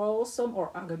be quarrelsome or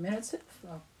argumentative.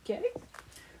 Okay.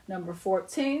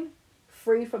 14.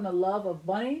 Free from the love of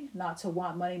money. Not to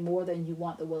want money more than you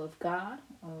want the will of God.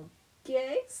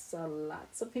 Okay, so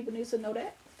lots of people need to know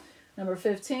that.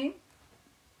 15,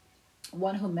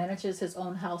 one who manages his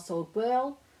own household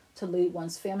well, to lead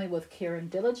one's family with care and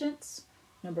diligence.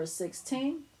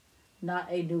 16, not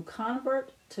a new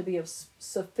convert, to be of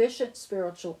sufficient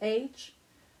spiritual age.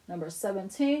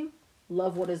 17,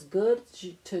 love what is good,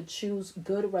 to choose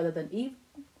good rather than evil.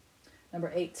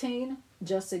 18,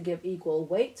 just to give equal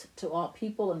weight to all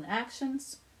people and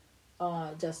actions.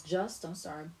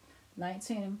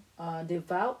 19,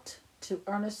 devout, to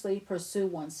earnestly pursue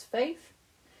one's faith.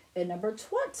 And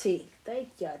 20,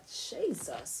 thank you,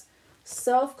 Jesus,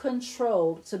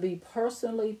 self-controlled, to be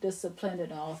personally disciplined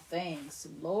in all things.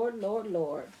 Lord, Lord,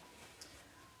 Lord.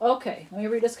 Okay, let me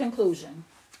read this conclusion.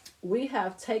 We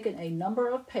have taken a number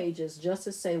of pages just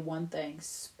to say one thing.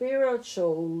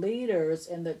 Spiritual leaders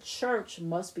in the church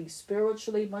must be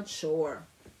spiritually mature.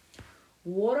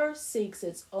 Water seeks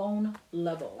its own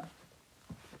level.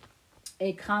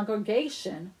 A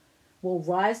congregation will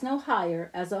rise no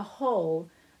higher as a whole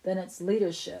than its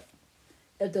leadership.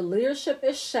 If the leadership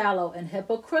is shallow and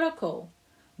hypocritical,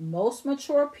 most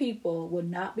mature people would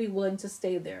not be willing to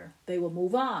stay there. They will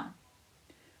move on.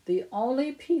 The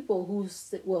only people who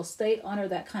will stay under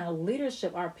that kind of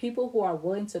leadership are people who are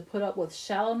willing to put up with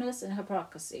shallowness and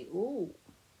hypocrisy. Ooh.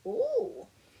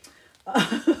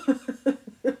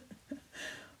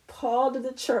 Paul did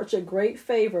the church a great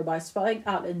favor by spelling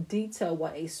out in detail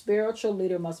what a spiritual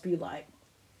leader must be like.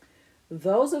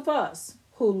 Those of us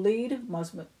who lead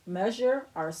must measure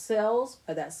ourselves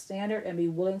by that standard and be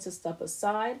willing to step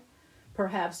aside,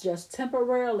 perhaps just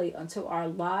temporarily, until our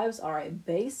lives are a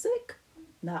basic,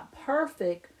 not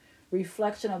perfect,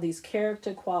 reflection of these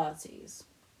character qualities.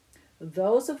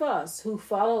 Those of us who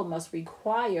follow must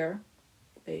require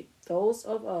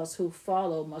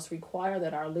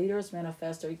that our leaders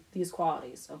manifest these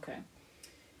qualities. Okay.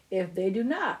 If they do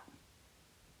not,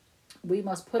 We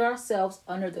must put ourselves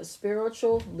under the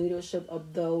spiritual leadership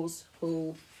of those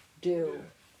who do.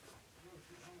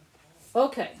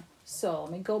 Okay, so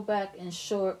let me go back and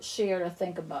share to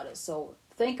think about it. So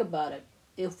think about it.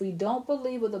 If we don't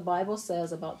believe what the Bible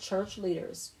says about church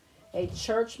leaders, a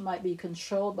church might be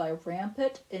controlled by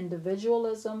rampant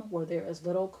individualism where there is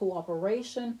little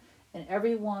cooperation and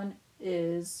everyone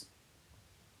is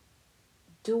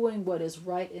doing what is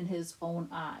right in his own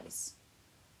eyes.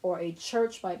 Or a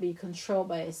church might be controlled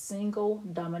by a single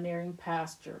domineering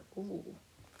pastor. Ooh.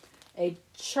 A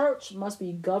church must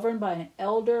be governed by an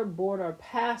elder, board, or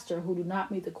pastor who do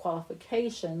not meet the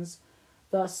qualifications,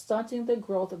 thus stunting the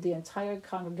growth of the entire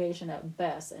congregation at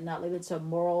best and not leading to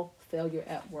moral failure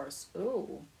at worst.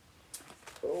 Ooh.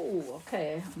 Ooh,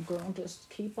 okay. I'm going to just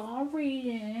keep on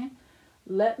reading.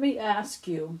 Let me ask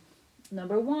you,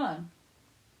 number one,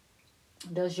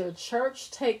 does your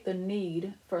church take the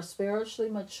need for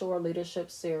spiritually mature leadership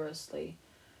seriously?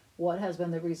 What has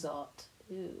been the result?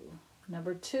 Ew.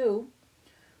 Number two,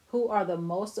 who are the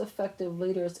most effective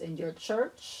leaders in your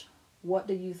church? What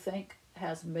do you think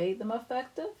has made them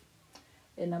effective?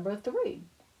 And number three,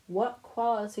 what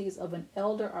qualities of an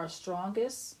elder are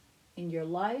strongest in your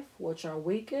life? Which are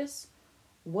weakest?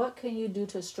 What can you do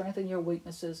to strengthen your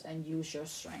weaknesses and use your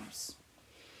strengths?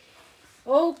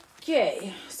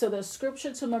 Okay, so the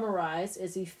scripture to memorize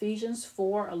is Ephesians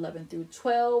 4:11 through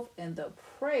 12, and the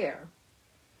prayer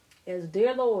is,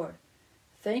 Dear Lord,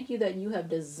 thank you that you have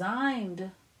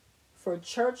designed for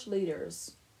church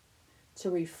leaders to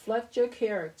reflect your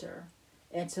character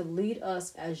and to lead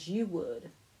us as you would.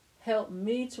 Help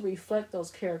me to reflect those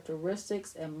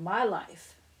characteristics in my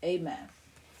life. Amen.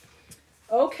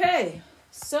 Okay,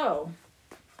 so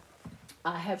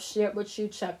I have shared with you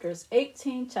chapters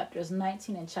 18, chapters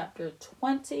 19, and chapter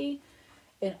 20.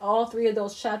 And all three of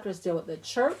those chapters deal with the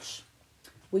church.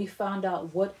 We found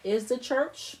out what is the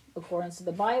church according to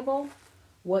the Bible,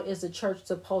 what is the church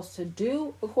supposed to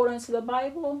do according to the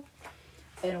Bible,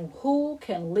 and who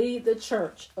can lead the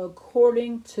church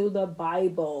according to the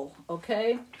Bible.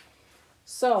 Okay?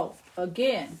 So,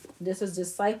 again, this is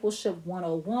Discipleship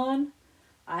 101.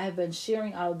 I have been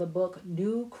sharing out of the book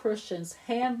New Christian's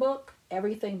Handbook,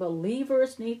 Everything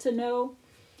Believers Need to Know.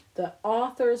 The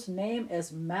author's name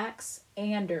is Max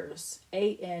Anders,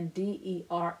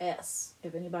 Anders.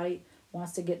 If anybody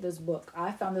wants to get this book,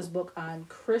 I found this book on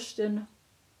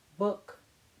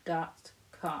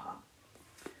christianbook.com.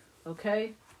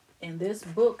 Okay, and this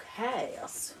book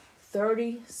has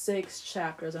 36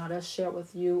 chapters, and I'll just share it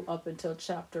with you up until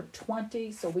chapter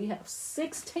 20. So we have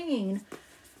 16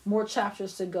 more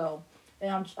chapters to go,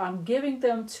 and I'm giving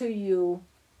them to you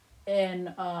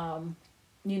in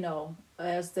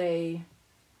as they,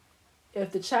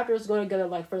 if the chapters go together,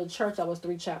 like for the church that was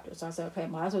 3 chapters, so I said, okay,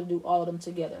 might as well do all of them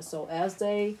together. So as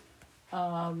they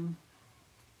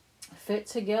fit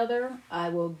together, I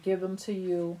will give them to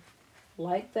you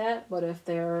like that. But if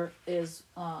there is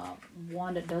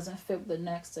one that doesn't fit with the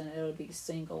next, then it'll be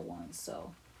single ones.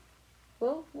 So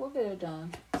we'll get it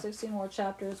done. 16 more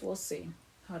chapters. We'll see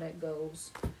how that goes.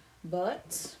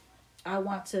 But I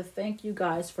want to thank you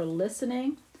guys for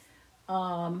listening.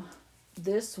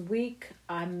 This week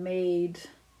I made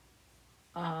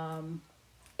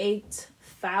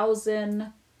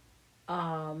 8,000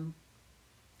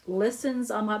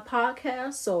 listens on my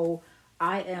podcast. So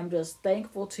I am just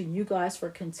thankful to you guys for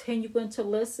continuing to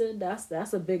listen.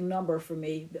 That's a big number for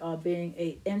me, being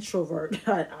an introvert.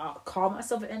 I'll call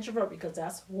myself an introvert because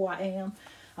that's who I am.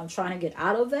 I'm trying to get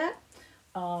out of that.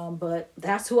 But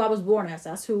that's who I was born as.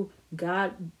 That's who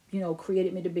God,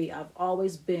 created me to be. I've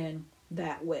always been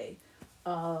that way.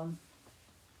 Never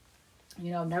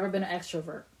been an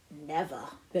extrovert. Never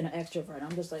been an extrovert.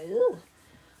 I'm just like, ugh.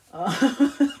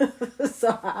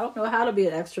 So I don't know how to be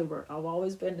an extrovert. I've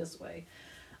always been this way.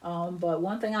 But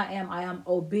one thing I am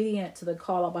obedient to the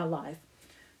call of my life.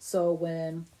 So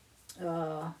when,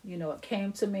 it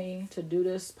came to me to do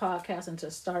this podcast and to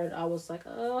start it, I was like,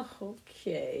 oh,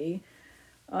 okay.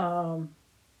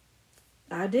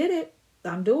 I did it.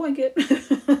 I'm doing it.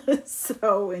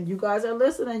 So, and you guys are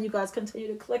listening. You guys continue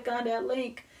to click on that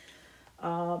link.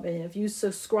 And if you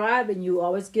subscribe and you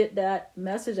always get that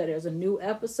message that there's a new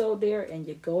episode there, and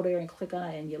you go there and click on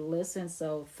it and you listen.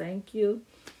 So thank you.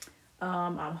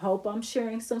 I hope I'm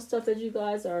sharing some stuff that you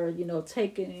guys are,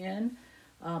 taking in.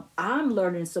 I'm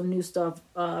learning some new stuff,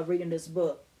 reading this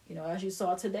book. As you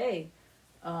saw today,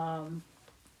 I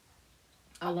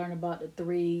learned about the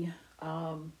 3,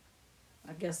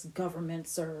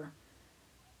 governments or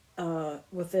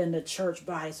within the church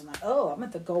body. So I'm like, oh, I'm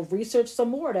going to go research some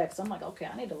more of that. Because I'm like, okay,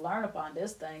 I need to learn upon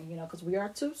this thing, because we are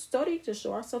to study to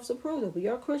show ourselves approved. If we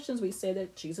are Christians, we say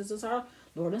that Jesus is our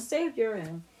Lord and Savior,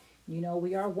 and,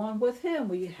 we are one with him.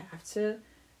 We have to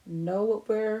know what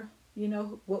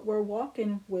we're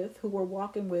walking with, who we're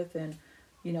walking with, and,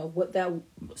 what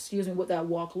that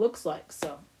walk looks like.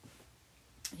 So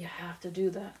you have to do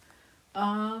that.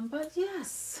 But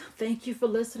yes, thank you for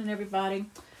listening, everybody.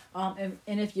 And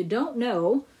if you don't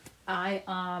know, I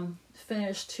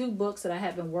finished 2 books that I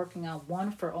have been working on.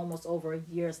 One for almost over a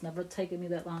year. It's never taken me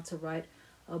that long to write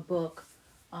a book.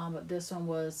 But this one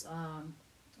was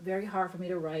very hard for me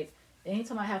to write.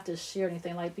 Anytime I have to share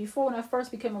anything, like before when I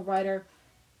first became a writer,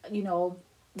 I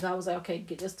was like, okay,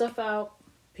 get this stuff out.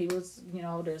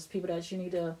 There's people that you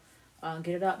need to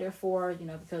get it out there for,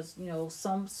 because,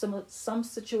 some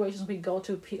situations we go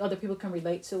to, other people can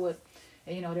relate to it.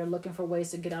 And, they're looking for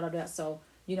ways to get out of that. So,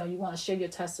 you want to share your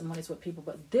testimonies with people.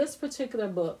 But this particular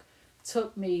book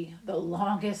took me the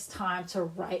longest time to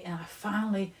write. And I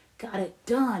finally got it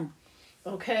done.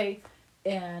 Okay.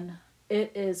 And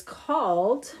it is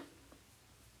called...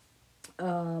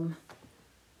 I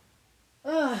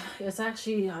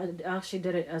actually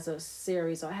did it as a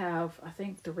series. I have, I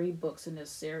think, 3 books in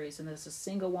this series. And it's a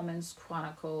Single Woman's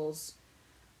Chronicles...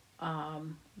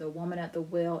 The Woman at the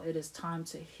Well, It Is Time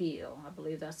to Heal. I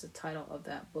believe that's the title of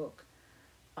that book.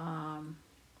 Give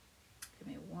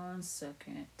me 1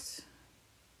 second.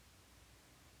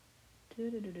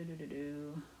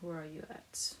 Where are you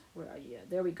at?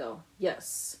 There we go.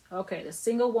 Yes. Okay. The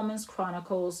Single Woman's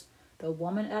Chronicles, The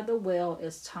Woman at the Well,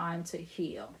 Is Time to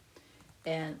Heal.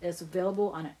 And it's available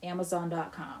on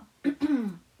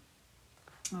Amazon.com.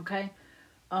 Okay.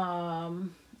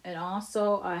 And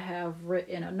also I have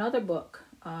written another book.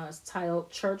 It's titled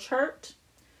Church Hurt,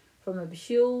 From the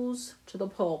Pews to the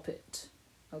Pulpit.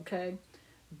 Okay.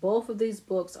 Both of these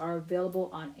books are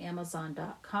available on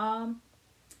Amazon.com.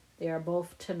 They are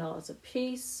both $10 a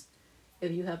piece.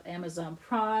 If you have Amazon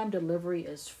Prime, delivery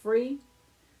is free.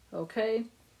 Okay.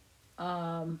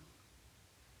 Yeah.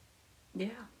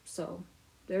 So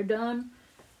they're done.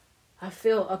 I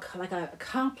feel like I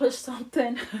accomplished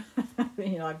something.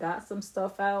 I got some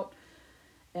stuff out.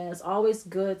 And it's always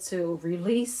good to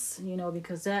release,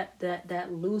 because that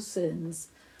loosens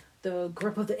the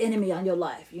grip of the enemy on your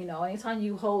life. Anytime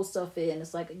you hold stuff in,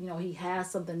 it's like, he has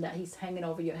something that he's hanging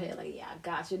over your head. Like, yeah, I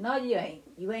got you. No, you ain't.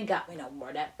 You ain't got me no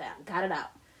more. That got it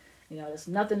out. There's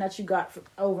nothing that you got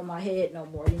over my head no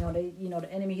more. The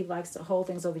enemy, he likes to hold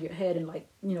things over your head and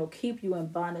keep you in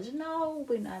bondage. No,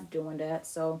 we're not doing that.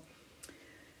 So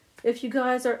if you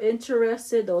guys are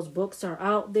interested, those books are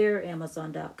out there,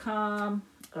 Amazon.com,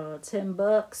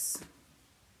 $10.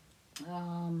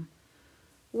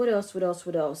 What else?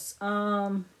 Website,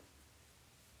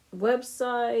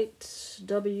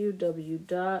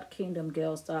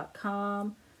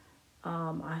 www.kingdomgals.com.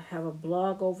 I have a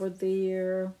blog over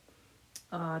there.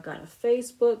 I got a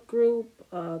Facebook group,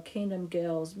 Kingdom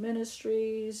Gals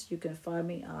Ministries. You can find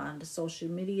me on the social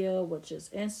media, which is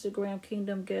Instagram,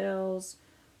 Kingdom Gals,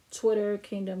 Twitter,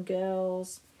 Kingdom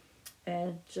Gals.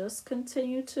 And just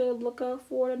continue to look out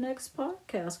for the next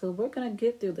podcast, because we're going to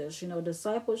get through this.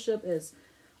 Discipleship is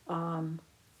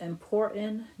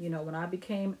important. When I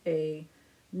became a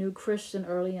new Christian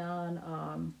early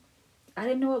on, I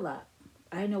didn't know a lot.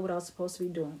 I didn't know what I was supposed to be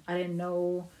doing. I didn't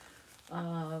know,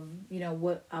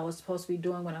 what I was supposed to be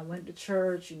doing when I went to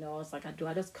church. It's like, do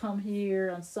I just come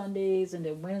here on Sundays and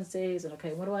then Wednesdays? And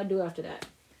okay, what do I do after that?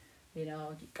 You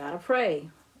got to pray.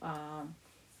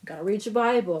 Got to read your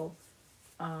Bible.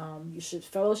 You should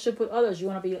fellowship with others. You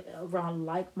want to be around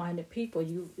like-minded people.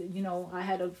 I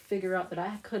had to figure out that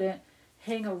I couldn't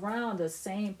hang around the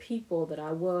same people that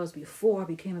I was before I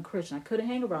became a Christian. I couldn't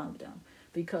hang around with them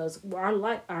because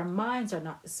our minds are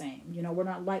not the same. We're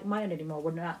not like-minded anymore.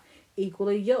 We're not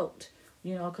equally yoked.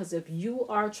 Because if you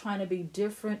are trying to be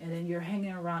different and then you're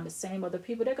hanging around the same other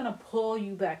people, they're going to pull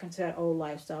you back into that old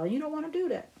lifestyle. You don't want to do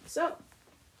that. So,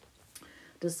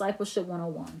 Discipleship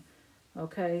 101.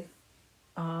 Okay.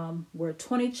 We're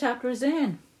 20 chapters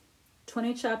in.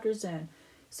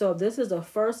 So if this is the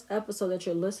first episode that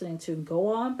you're listening to, go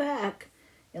on back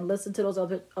and listen to those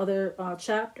other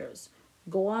chapters.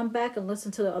 Go on back and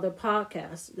listen to the other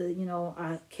podcasts.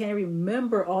 I can't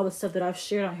remember all the stuff that I've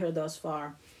shared on here thus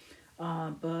far.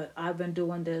 But I've been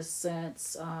doing this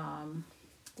since,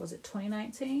 was it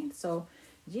 2019? So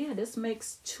yeah, this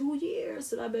makes 2 years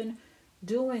that I've been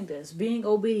doing this, being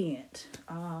obedient.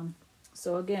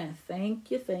 So again,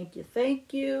 thank you.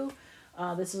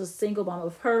 This is a Single Mom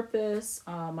of Purpose.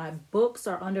 My books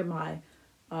are under my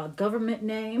government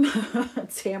name,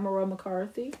 Tamara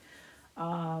McCarthy.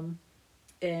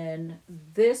 And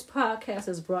this podcast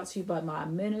is brought to you by my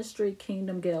ministry,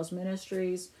 Kingdom Gals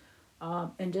Ministries.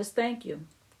 And just thank you.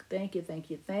 Thank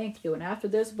you. And after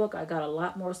this book, I got a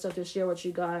lot more stuff to share with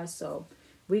you guys. So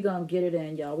we're going to get it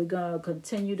in, y'all. We're going to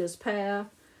continue this path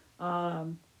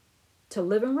to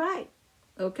living right.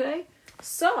 Okay?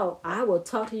 So I will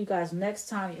talk to you guys next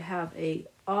time. You have a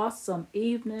awesome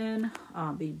evening.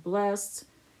 Be blessed.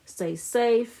 Stay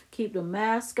safe. Keep the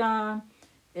mask on.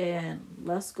 And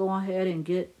let's go ahead and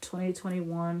get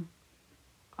 2021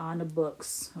 on the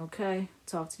books. Okay?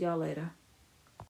 Talk to y'all later.